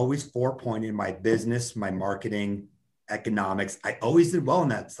 4-pointed my business, my marketing, economics. I always did well in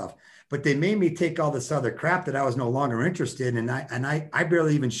that stuff, but they made me take all this other crap that I was no longer interested in, and I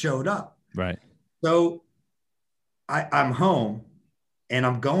barely even showed up." Right. So I'm home. And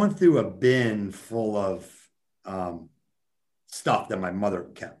I'm going through a bin full of stuff that my mother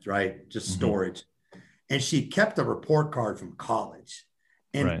kept, right? Just storage. And she kept a report card from college.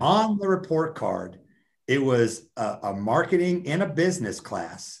 And on the report card, it was a marketing and a business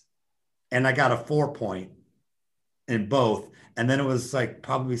class. And I got a 4-point in both. And then it was like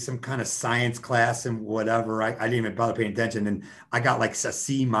probably some kind of science class and whatever. I didn't even bother paying attention. And I got like a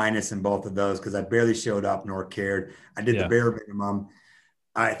C- in both of those because I barely showed up nor cared. I did the bare minimum.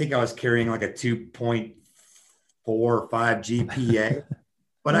 I think I was carrying like a 2.45 GPA,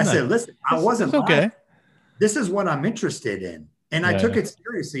 but I said, listen, I wasn't okay. This is what I'm interested in. And I took it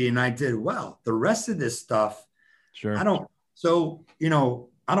seriously and I did well. The rest of this stuff, I don't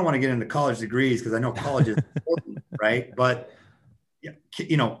want to get into college degrees because I know college is important, right? But,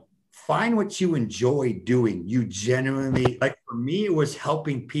 find what you enjoy doing. You genuinely, like for me, it was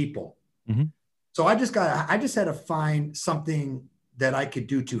helping people. Mm-hmm. So I just had to find something that I could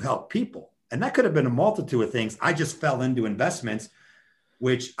do to help people. And that could have been a multitude of things. I just fell into investments,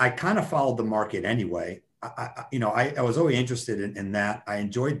 which I kind of followed the market anyway. I was always interested in that. I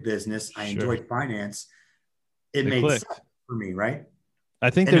enjoyed business. I enjoyed finance. It made sense for me, right? I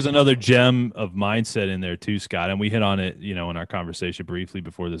think there's another gem of mindset in there too, Scott. And we hit on it, in our conversation briefly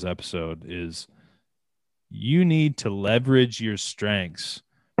before this episode, is you need to leverage your strengths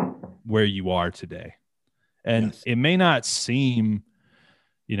where you are today. And it may not seem,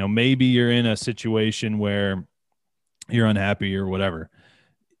 maybe you're in a situation where you're unhappy or whatever.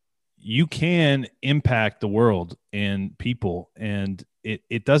 You can impact the world and people, and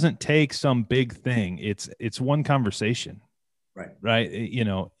it doesn't take some big thing. It's one conversation, right?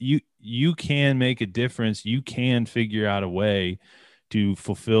 You can make a difference. You can figure out a way to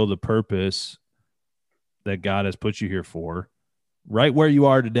fulfill the purpose that God has put you here for, right where you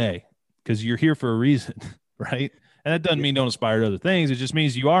are today, because you're here for a reason, right? And that doesn't mean don't aspire to other things. It just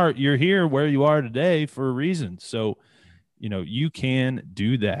means you're here where you are today for a reason. So, you can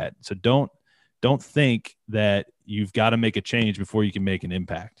do that. So don't think that you've got to make a change before you can make an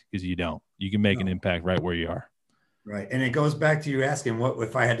impact, because you don't. You can make an impact right where you are. Right. And it goes back to you asking, what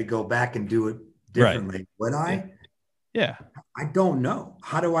if I had to go back and do it differently? Would I? Yeah. I don't know.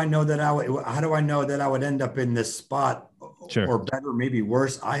 How do I know that I would end up in this spot or better, maybe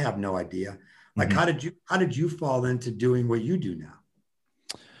worse? I have no idea. Like, how did you fall into doing what you do now?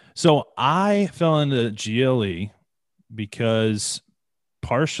 So I fell into GLE because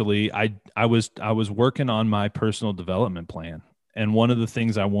partially I was working on my personal development plan. And one of the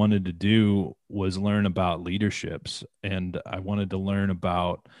things I wanted to do was learn about leaderships, and I wanted to learn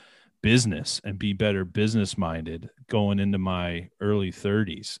about business and be better business minded going into my early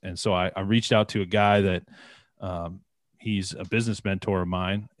 30s. And so I reached out to a guy that he's a business mentor of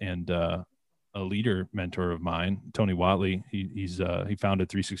mine and a leader mentor of mine, Tony Watley. He founded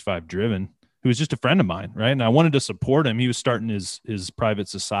 365 Driven, who was just a friend of mine, right? And I wanted to support him. He was starting his private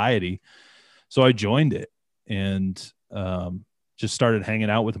society. So I joined it and just started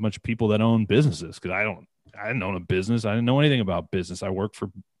hanging out with a bunch of people that own businesses, because I didn't own a business. I didn't know anything about business. I worked for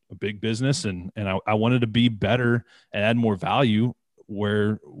a big business, and I wanted to be better and add more value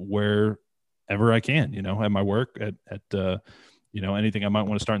wherever ever I can, at my work, at anything I might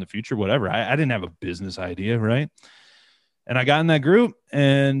want to start in the future, whatever. I didn't have a business idea. Right. And I got in that group,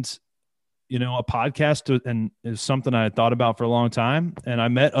 and, a podcast and is something I had thought about for a long time. And I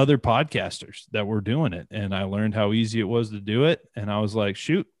met other podcasters that were doing it, and I learned how easy it was to do it. And I was like,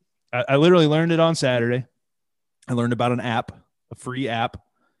 shoot, I literally learned it on Saturday. I learned about an app, a free app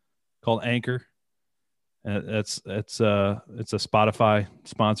called Anchor. It's a Spotify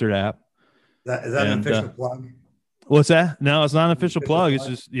sponsored app. Is that an official plug? What's that? No, it's not an official plug. It's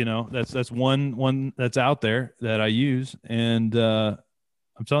just, that's one that's out there that I use. And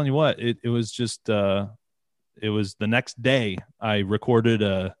I'm telling you what, it was just, it was the next day I recorded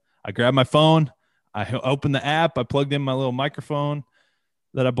I grabbed my phone, I opened the app, I plugged in my little microphone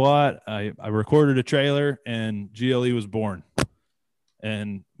that I bought. I recorded a trailer, and GLE was born.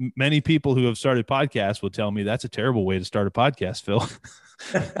 And many people who have started podcasts will tell me that's a terrible way to start a podcast, Phil.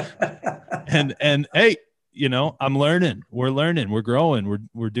 and hey, I'm learning. We're learning. We're growing.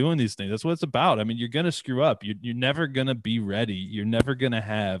 We're doing these things. That's what it's about. I mean, you're going to screw up. You're never going to be ready. You're never going to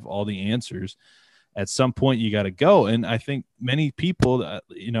have all the answers. At some point, you got to go. And I think many people,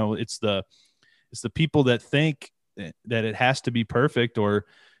 it's the people that think that it has to be perfect, or,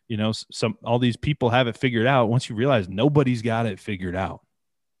 all these people have it figured out. Once you realize nobody's got it figured out.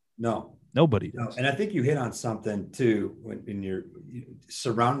 No. Nobody does. No. And I think you hit on something too, when you're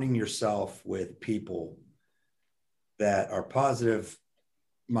surrounding yourself with people that are positive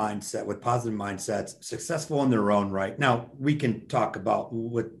mindsets, successful in their own right. Now, we can talk about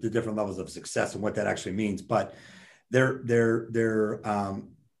what the different levels of success and what that actually means, but they're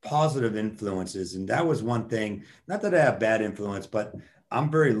positive influences. And that was one thing, not that I have bad influence, but I'm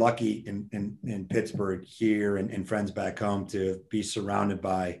very lucky in Pittsburgh here and friends back home to be surrounded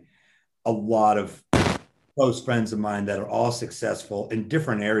by a lot of close friends of mine that are all successful in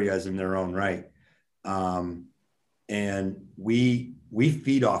different areas in their own right. And we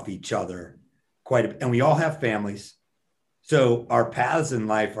feed off each other quite a bit, and we all have families. So our paths in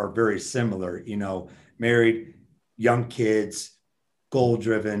life are very similar, married, young kids, goal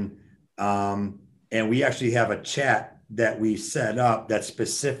driven. And we actually have a chat that we set up that's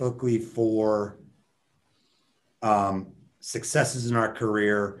specifically for successes in our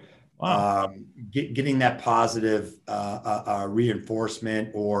career. Wow. Getting that positive reinforcement,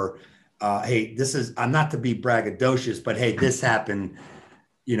 or hey, I'm not to be braggadocious, but hey, this happened,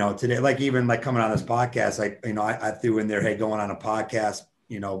 today. Like even like coming on this podcast, I threw in there, hey, going on a podcast,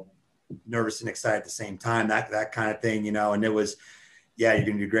 nervous and excited at the same time, that kind of thing, and it was, yeah, you're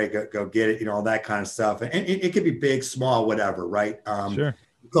gonna do great, go get it, all that kind of stuff. And it could be big, small, whatever, right? Sure.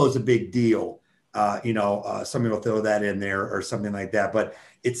 Close a big deal. Somebody will throw that in there or something like that. But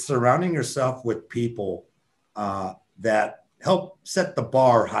it's surrounding yourself with people that help set the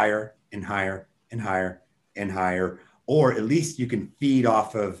bar higher and higher and higher and higher, or at least you can feed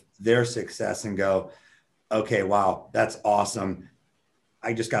off of their success and go, okay, wow, that's awesome.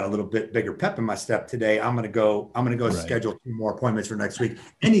 I just got a little bit bigger pep in my step today. I'm going to go right. Schedule 2 more appointments for next week,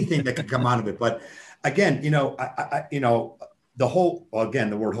 anything that could come out of it. But again, the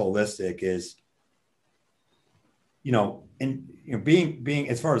word holistic is, being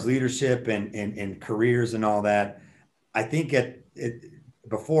as far as leadership and careers and all that, I think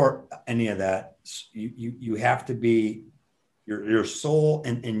before any of that, you have to be your soul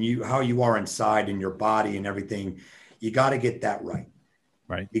and you, how you are inside and your body and everything. You got to get that right.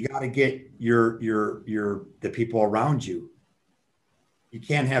 Right. You got to get the people around you. You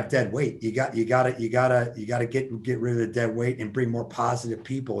can't have dead weight. You got to get rid of the dead weight and bring more positive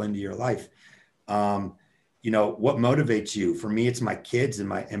people into your life. What motivates you? For me, it's my kids and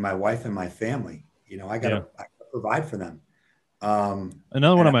my wife and my family. I got to provide for them.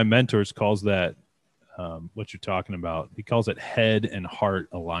 Another one of my mentors calls that what you're talking about. He calls it head and heart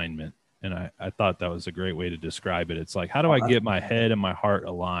alignment. And I thought that was a great way to describe it. It's like, how do I get my head and my heart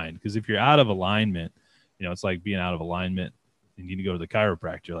aligned? Because if you're out of alignment, it's like being out of alignment and you need to go to the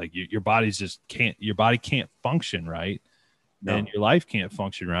chiropractor. Like your body can't function right. No. And your life can't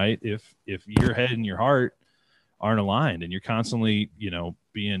function right if your head and your heart aren't aligned and you're constantly,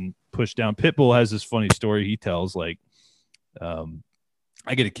 being pushed down. Pitbull has this funny story he tells, like,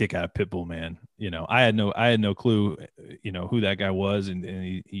 I get a kick out of Pitbull, man. I had no clue, who that guy was.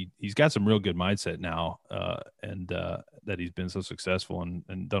 And he's got some real good mindset now. And that he's been so successful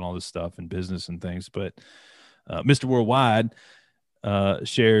and done all this stuff in business and things. But Mr. Worldwide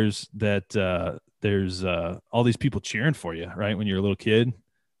shares that there's all these people cheering for you, right? When you're a little kid,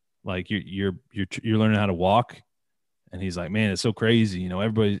 like you're learning how to walk. And he's like, man, it's so crazy.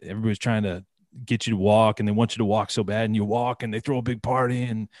 Everybody's trying to get you to walk, and they want you to walk so bad, and you walk and they throw a big party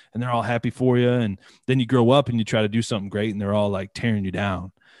and they're all happy for you. And then you grow up and you try to do something great and they're all like tearing you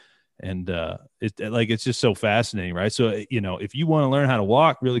down. And it's just so fascinating, right? So, if you want to learn how to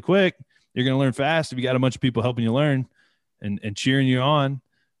walk really quick, you're going to learn fast if you got a bunch of people helping you learn and cheering you on.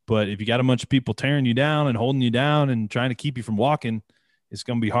 But if you got a bunch of people tearing you down and holding you down and trying to keep you from walking, it's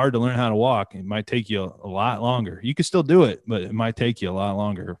going to be hard to learn how to walk. It might take you a lot longer. You can still do it, but it might take you a lot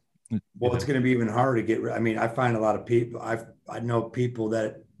longer. Well, it's going to be even harder to get. I mean, I find a lot of people, I know people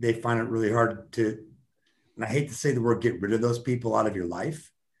that they find it really hard to, and I hate to say the word, get rid of those people out of your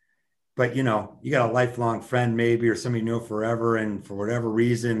life, but you got a lifelong friend maybe, or somebody you know forever. And for whatever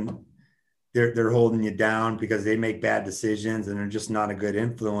reason, they're holding you down because they make bad decisions and they're just not a good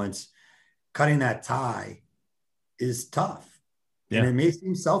influence. Cutting that tie is tough. Yeah. And it may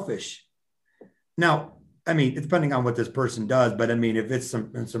seem selfish. Now, I mean, it's depending on what this person does, but I mean, if it's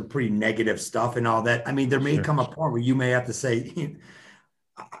some pretty negative stuff and all that, I mean, there may come a point where you may have to say,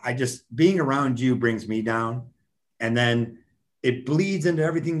 being around you brings me down. And then it bleeds into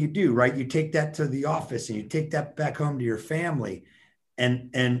everything you do, right? You take that to the office and you take that back home to your family.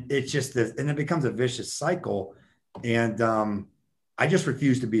 And it's just and it becomes a vicious cycle. And I just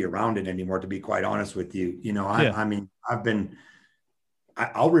refuse to be around it anymore, to be quite honest with you. I mean,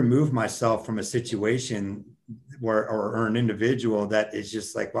 I'll remove myself from a situation or an individual that is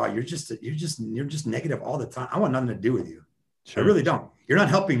just like, wow, you're just negative all the time. I want nothing to do with you. Sure. I really don't. You're not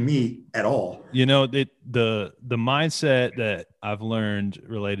helping me at all. The mindset that I've learned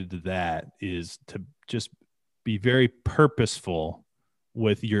related to that is to just be very purposeful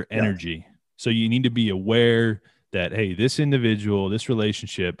with your energy. Yeah. So you need to be aware that, hey, this individual, this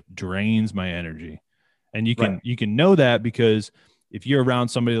relationship drains my energy. And you can know that because if you're around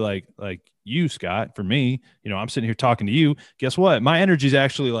somebody like you, Scott, for me, I'm sitting here talking to you, guess what? My energy is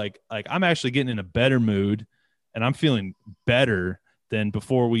actually like I'm actually getting in a better mood and I'm feeling better than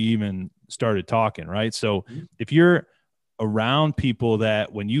before we even started talking. Right. So if you're around people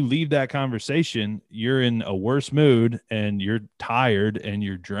that when you leave that conversation, you're in a worse mood and you're tired and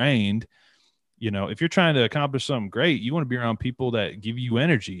you're drained, if you're trying to accomplish something great, you want to be around people that give you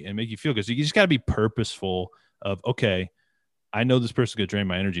energy and make you feel good. So you just got to be purposeful of, okay, I know this person's going to drain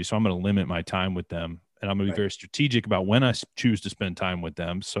my energy, so I'm going to limit my time with them. And I'm going to be very strategic about when I choose to spend time with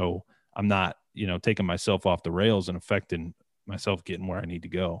them. So I'm not, taking myself off the rails and affecting myself getting where I need to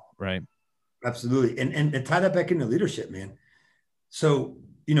go. Right. Absolutely. And tie that back into leadership, man. So,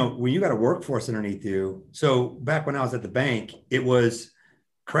 when you got a workforce underneath you, so back when I was at the bank, it was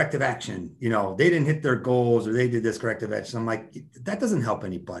corrective action. They didn't hit their goals or they did this corrective action. I'm like, that doesn't help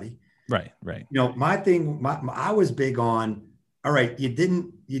anybody. Right. My thing, I was big on, all right,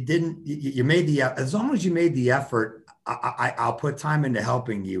 you made as long as you made the effort, I'll put time into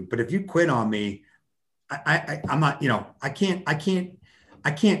helping you. But if you quit on me, I'm not, I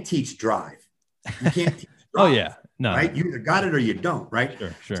can't teach drive. You can't teach drive. Oh yeah. No. Right. You either got it or you don't. Right.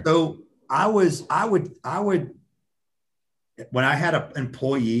 Sure. So I would, when I had an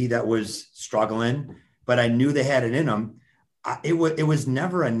employee that was struggling, but I knew they had it in them, it was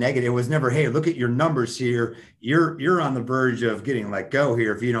never a negative. It was never, hey, look at your numbers here. You're on the verge of getting let go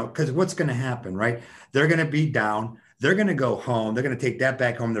here. If because what's going to happen, right? They're going to be down. They're going to go home. They're going to take that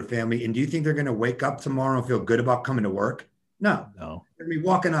back home to their family. And do you think they're going to wake up tomorrow and feel good about coming to work? No. They're going to be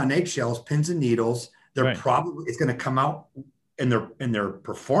walking on eggshells, pins and needles. They're probably, it's going to come out in their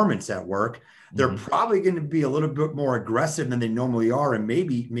performance at work. They're probably going to be a little bit more aggressive than they normally are, and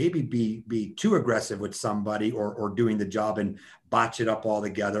maybe be too aggressive with somebody or doing the job and botch it up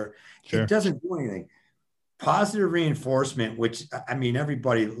altogether. Sure. It doesn't do anything. Positive reinforcement, which I mean,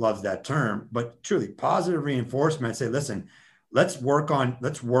 everybody loves that term, but truly positive reinforcement. Say, listen, let's work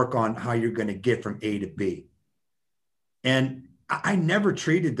on how you're going to get from A to B. And I never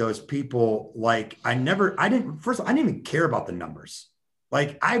treated those people like I didn't even care about the numbers.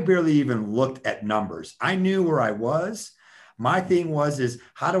 Like I barely even looked at numbers. I knew where I was. My thing is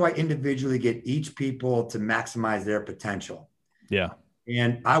how do I individually get each people to maximize their potential? Yeah.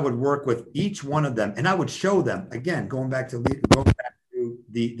 And I would work with each one of them and I would show them, again, going back to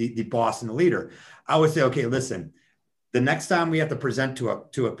the boss and the leader. I would say, okay, listen, the next time we have to present to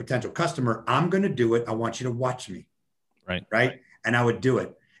a potential customer, I'm going to do it. I want you to watch me. Right. And I would do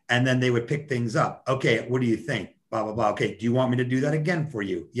it. And then they would pick things up. Okay. What do you think? Blah, blah, blah. Okay. Do you want me to do that again for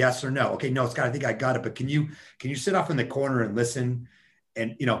you? Yes or no? Okay. No, Scott, I think I got it. But can you sit off in the corner and listen?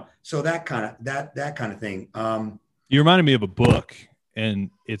 And, so that kind of thing. You reminded me of a book, and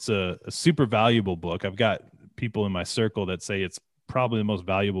it's a super valuable book. I've got people in my circle that say it's probably the most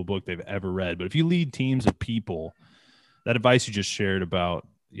valuable book they've ever read. But if you lead teams of people, that advice you just shared about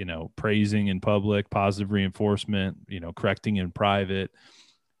praising in public, positive reinforcement, correcting in private.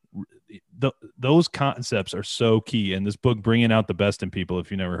 Those concepts are so key. And this book, Bringing Out the Best in People,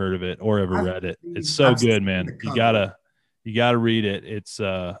 if you never heard of it or ever read it, it's so good, man. You gotta read it.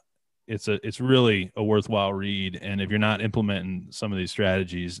 It's really a worthwhile read. And if you're not implementing some of these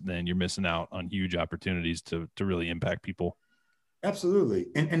strategies, then you're missing out on huge opportunities to really impact people. Absolutely.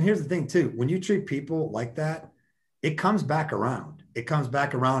 And here's the thing too, when you treat people like that, it comes back around. It comes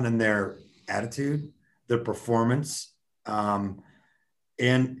back around in their attitude, their performance. And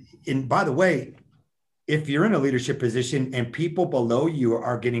by the way, if you're in a leadership position and people below you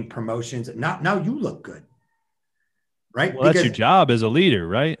are getting promotions, now you look good, right? Well, that's your job as a leader,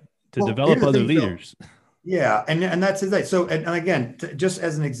 right? To develop other leaders. Yeah. And that's it. So, and again, just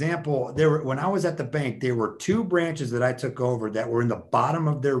as an example, when I was at the bank, there were 2 branches that I took over that were in the bottom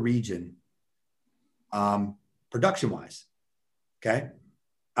of their region, production wise. Okay.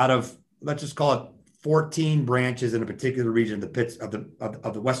 Out of, let's just call it 14 branches in a particular region, the pits of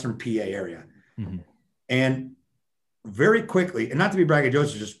the Western PA area. Mm-hmm. And very quickly, and not to be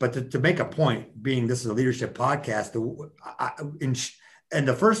braggadocious, but to make a point, being this is a leadership podcast, and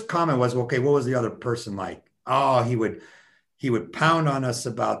the first comment was, okay, what was the other person like? Oh, he would pound on us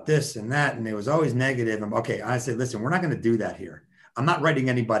about this and that. And it was always negative. And okay, I said, listen, we're not going to do that here. I'm not writing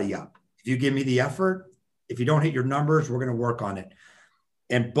anybody up. If you give me the effort, if you don't hit your numbers, we're going to work on it.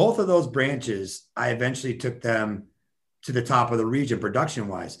 And both of those branches, I eventually took them to the top of the region production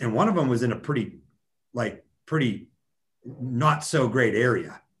wise. And one of them was in a pretty not so great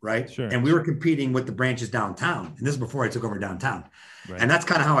area. Right. Sure. And we were competing with the branches downtown. And this is before I took over downtown. Right. And that's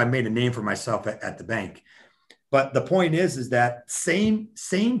kind of how I made a name for myself at the bank. But the point is that same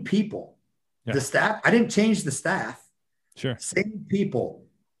people, the staff, I didn't change the staff. Sure. Same people,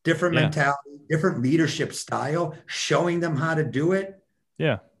 different mentality, different leadership style, showing them how to do it.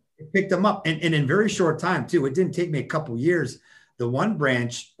 Yeah. It picked them up. And in very short time too, it didn't take me a couple of years. The one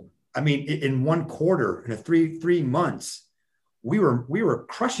branch, I mean, in 1 quarter, in a three months, we were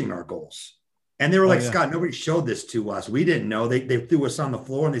crushing our goals. And they were like, Scott, nobody showed this to us. We didn't know. They threw us on the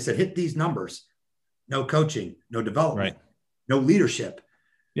floor and they said, hit these numbers. No coaching, no development, no leadership,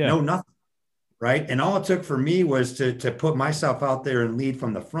 no nothing. Right. And all it took for me was to put myself out there and lead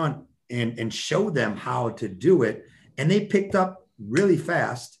from the front and show them how to do it. And they picked up really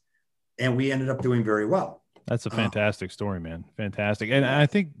fast and we ended up doing very well. That's a fantastic story, man. Fantastic. And I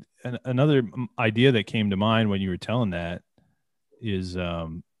think another idea that came to mind when you were telling that is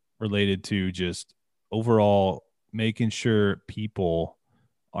related to just overall making sure people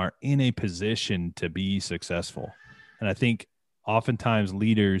are in a position to be successful. And I think oftentimes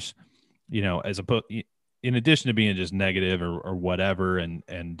leaders, in addition to being just negative or whatever, and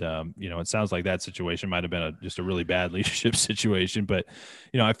it sounds like that situation might have been just a really bad leadership situation. But,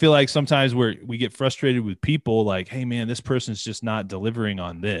 I feel like sometimes we get frustrated with people like, hey man, this person's just not delivering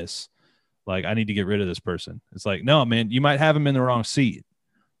on this. Like, I need to get rid of this person. It's like, no, man, you might have him in the wrong seat.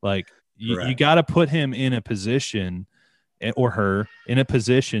 Like you got to put him in a position or her in a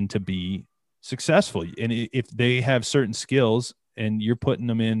position to be successful. And if they have certain skills and you're putting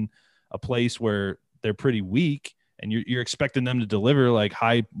them in a place where they're pretty weak and you're expecting them to deliver like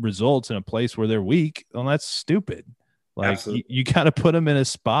high results in a place where they're weak, well, that's stupid. Like you got to put them in a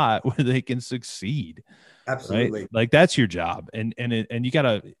spot where they can succeed. Absolutely. Right? Like that's your job. And you got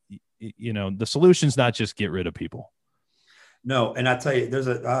to, the solution's not just get rid of people. No. And I tell you,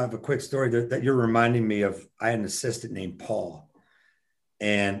 I have a quick story that you're reminding me of. I had an assistant named Paul,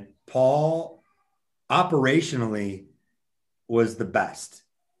 and Paul operationally was the best.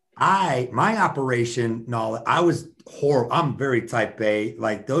 My operation knowledge, I was horrible. I'm very type A,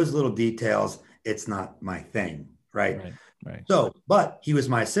 like those little details. It's not my thing. Right. So, but he was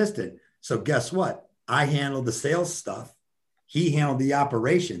my assistant. So guess what? I handled the sales stuff. He handled the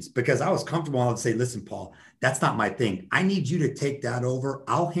operations because I was comfortable. I would say, listen, Paul, that's not my thing. I need you to take that over.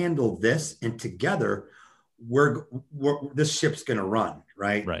 I'll handle this. And together this ship's going to run.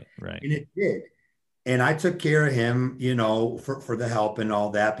 Right. And it did. And I took care of him, for the help and all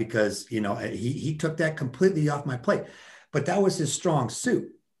that, because, he took that completely off my plate, but that was his strong suit.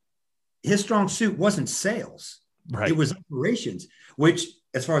 His strong suit wasn't sales. Right. It was operations, which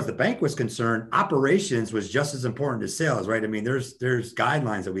as far as the bank was concerned, operations was just as important as sales, right? I mean, there's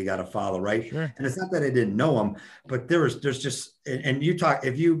guidelines that we got to follow, right? Sure. And it's not that I didn't know them, but there's just, and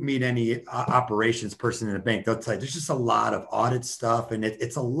if you meet any operations person in a bank, they'll tell you there's just a lot of audit stuff, and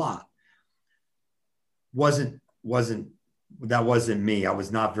it's a lot. That wasn't me. I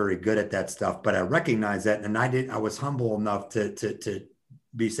was not very good at that stuff, but I recognized that. And I was humble enough to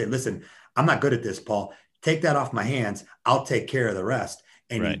say, listen, I'm not good at this, Paul. Take that off my hands. I'll take care of the rest.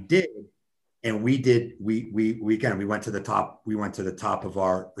 And Right. he did. And we went to the top of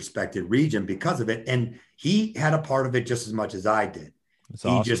our respected region because of it. And he had a part of it just as much as I did. That's He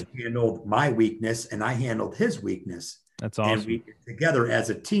awesome. just handled my weakness and I handled his weakness. That's awesome. And we together as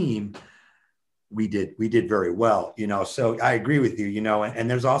a team, we did very well, so I agree with you, and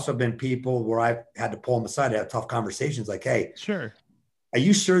there's also been people where I've had to pull them aside to have tough conversations like, hey, sure, are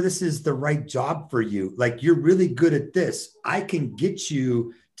you sure this is the right job for you? Like, you're really good at this. I can get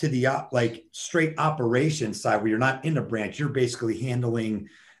you to the straight operations side where you're not in a branch. You're basically handling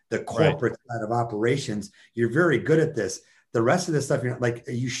the corporate side of operations. You're very good at this. The rest of this stuff, you're not like,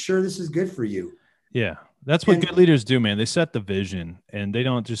 are you sure this is good for you? Yeah. That's what good leaders do, man. They set the vision and they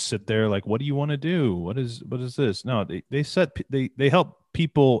don't just sit there like, what do you want to do? What is this? No, they help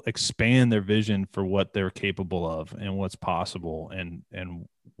people expand their vision for what they're capable of and what's possible and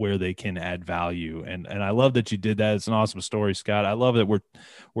where they can add value. And I love that you did that. It's an awesome story, Scott. I love that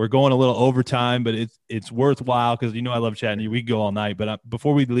we're going a little overtime, but it's worthwhile because I love chatting to you. We could go all night, but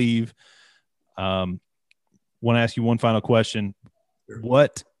before we leave, want to ask you one final question.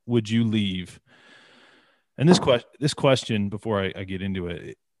 What would you leave? And this question, before I get into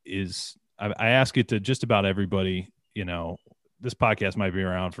it, is I ask it to just about everybody. This podcast might be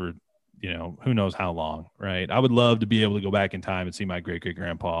around for, who knows how long, right? I would love to be able to go back in time and see my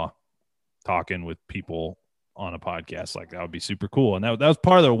great-great-grandpa talking with people on a podcast. Like, that would be super cool. And that was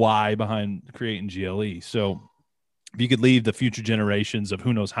part of the why behind creating GLE. So if you could leave the future generations of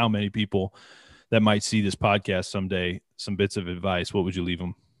who knows how many people that might see this podcast someday some bits of advice, what would you leave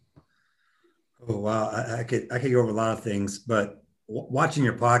them? Oh, wow. I could go over a lot of things, but watching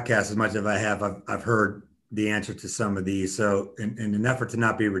your podcast as much as I have, I've heard the answer to some of these. So in an effort to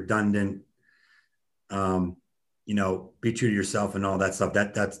not be redundant, be true to yourself and all that stuff,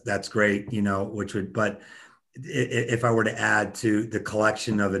 that's great, but if I were to add to the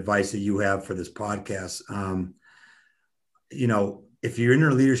collection of advice that you have for this podcast, if you're in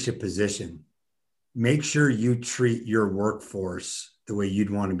a leadership position, make sure you treat your workforce the way you'd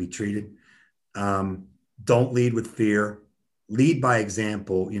want to be treated. Don't lead with fear. Lead by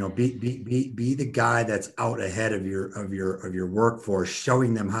example. Be the guy that's out ahead of your workforce,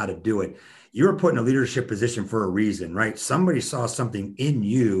 showing them how to do it. You're put in a leadership position for a reason, right? Somebody saw something in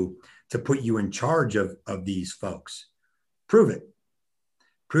you to put you in charge of these folks. Prove it.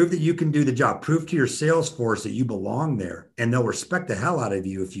 Prove that you can do the job. Prove to your sales force that you belong there, and they'll respect the hell out of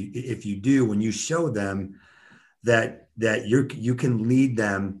you if you do, when you show them that you can lead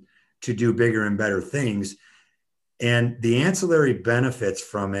them to do bigger and better things. And the ancillary benefits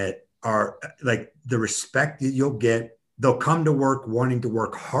from it are like the respect that you'll get. They'll come to work wanting to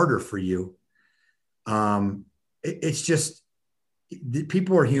work harder for you. It's just,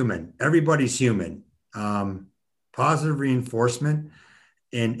 people are human. Everybody's human. Positive reinforcement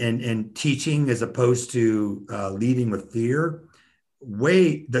and teaching, as opposed to leading with fear,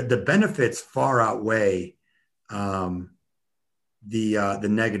 the benefits far outweigh the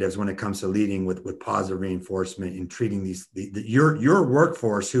negatives when it comes to leading with positive reinforcement and treating your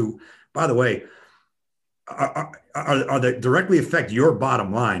workforce, who, by the way, are that directly affect your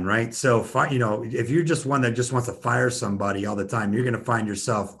bottom line, right? So, if you're just one that just wants to fire somebody all the time, you're going to find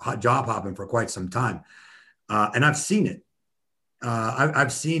yourself job hopping for quite some time. And I've seen it.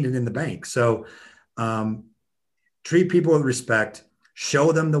 I've seen it in the bank. So treat people with respect,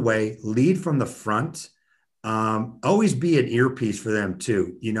 show them the way, lead from the front. Always be an earpiece for them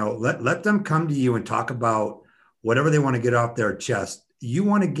too. Let them come to you and talk about whatever they want to get off their chest. You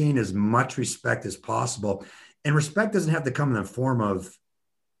want to gain as much respect as possible, and respect doesn't have to come in the form of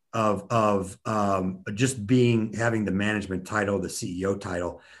just having the management title, the CEO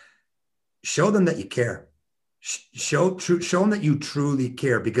title. Show them that you care. Show them that you truly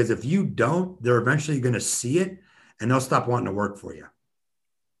care, because if you don't, they're eventually going to see it and they'll stop wanting to work for you.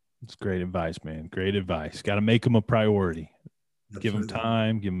 That's great advice, man. Great advice. Got to make them a priority. Absolutely. Give them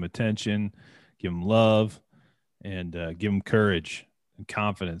time, give them attention, give them love, and give them courage and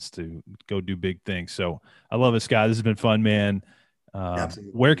confidence to go do big things. So I love it, Scott. This has been fun, man.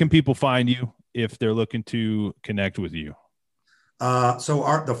 Where can people find you if they're looking to connect with you?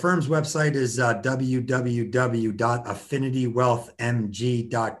 So the firm's website is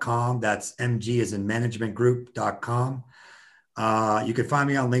www.affinitywealthmg.com. That's MG as in managementgroup.com. You can find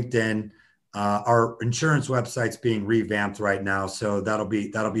me on LinkedIn. Our insurance website's being revamped right now, so that'll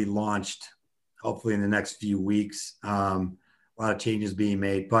be launched hopefully in the next few weeks. A lot of changes being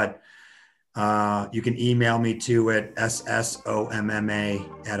made, but you can email me to it,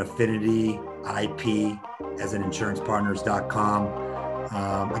 ssomma@affinityip as in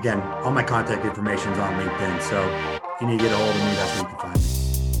insurancepartners.com. Again, all my contact information is on LinkedIn, so if you need to get a hold of me, that's where you can find me.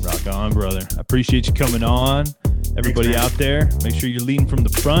 Rock on, brother. I appreciate you coming on. Everybody out there, make sure you're leading from the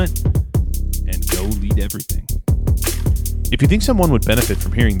front and go lead everything. If you think someone would benefit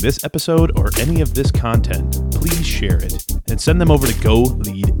from hearing this episode or any of this content, please share it and send them over to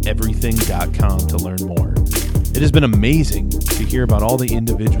goleadeverything.com to learn more. It has been amazing to hear about all the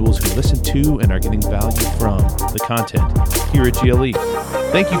individuals who listen to and are getting value from the content here at GLE.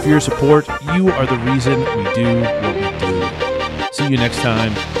 Thank you for your support. You are the reason we do what we do. See you next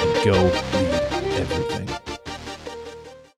time. Go